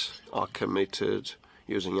attacks are committed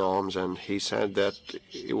using arms, and he said that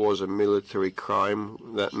it was a military crime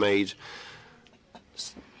that made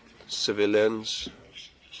civilians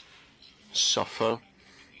suffer.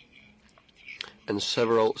 And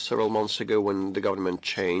several months ago, when the government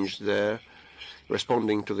changed there,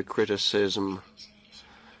 responding to the criticism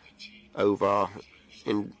over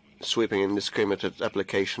sweeping indiscriminate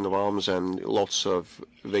application of arms and lots of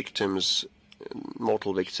victims,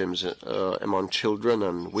 mortal victims among children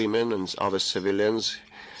and women and other civilians,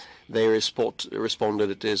 they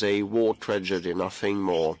responded it is a war tragedy, nothing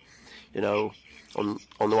more. You know, on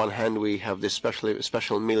the one hand we have this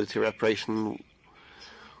special military operation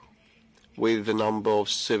with the number of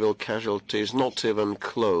civil casualties not even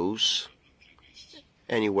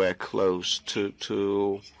anywhere close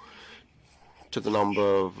to the number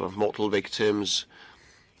of mortal victims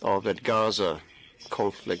of that Gaza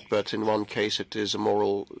conflict, but in one case it is a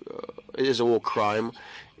war crime,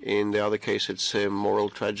 in the other case it's a moral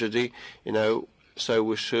tragedy, you know, so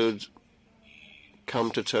we should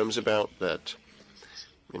come to terms about that.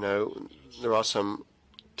 You know, there are some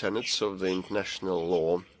tenets of the international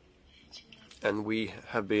law, and we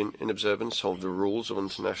have been, in observance of the rules of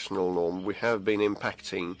international law, we have been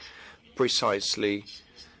impacting precisely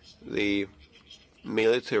the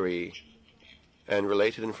military and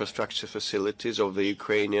related infrastructure facilities of the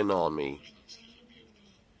Ukrainian army.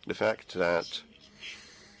 The fact that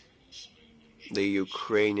the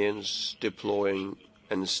Ukrainians deploying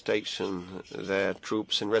and station their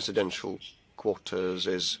troops in residential quarters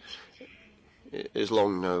is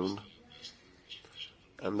long known,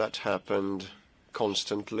 and that happened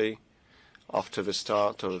constantly after the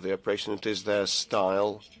start of the operation. It is their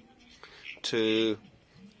style to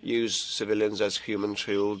use civilians as human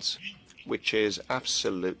shields, which is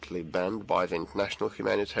absolutely banned by the international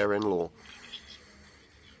humanitarian law.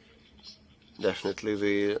 Definitely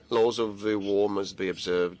the laws of the war must be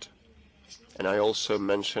observed. And I also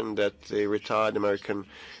mentioned that the retired American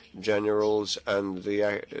generals and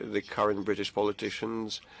the current British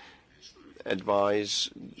politicians advise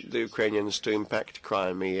the Ukrainians to impact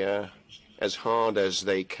Crimea as hard as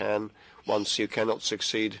they can. Once you cannot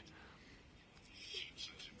succeed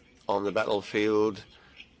on the battlefield,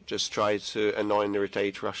 just try to annoy and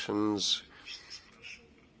irritate Russians,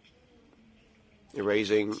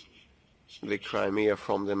 erasing the Crimea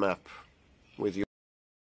from the map with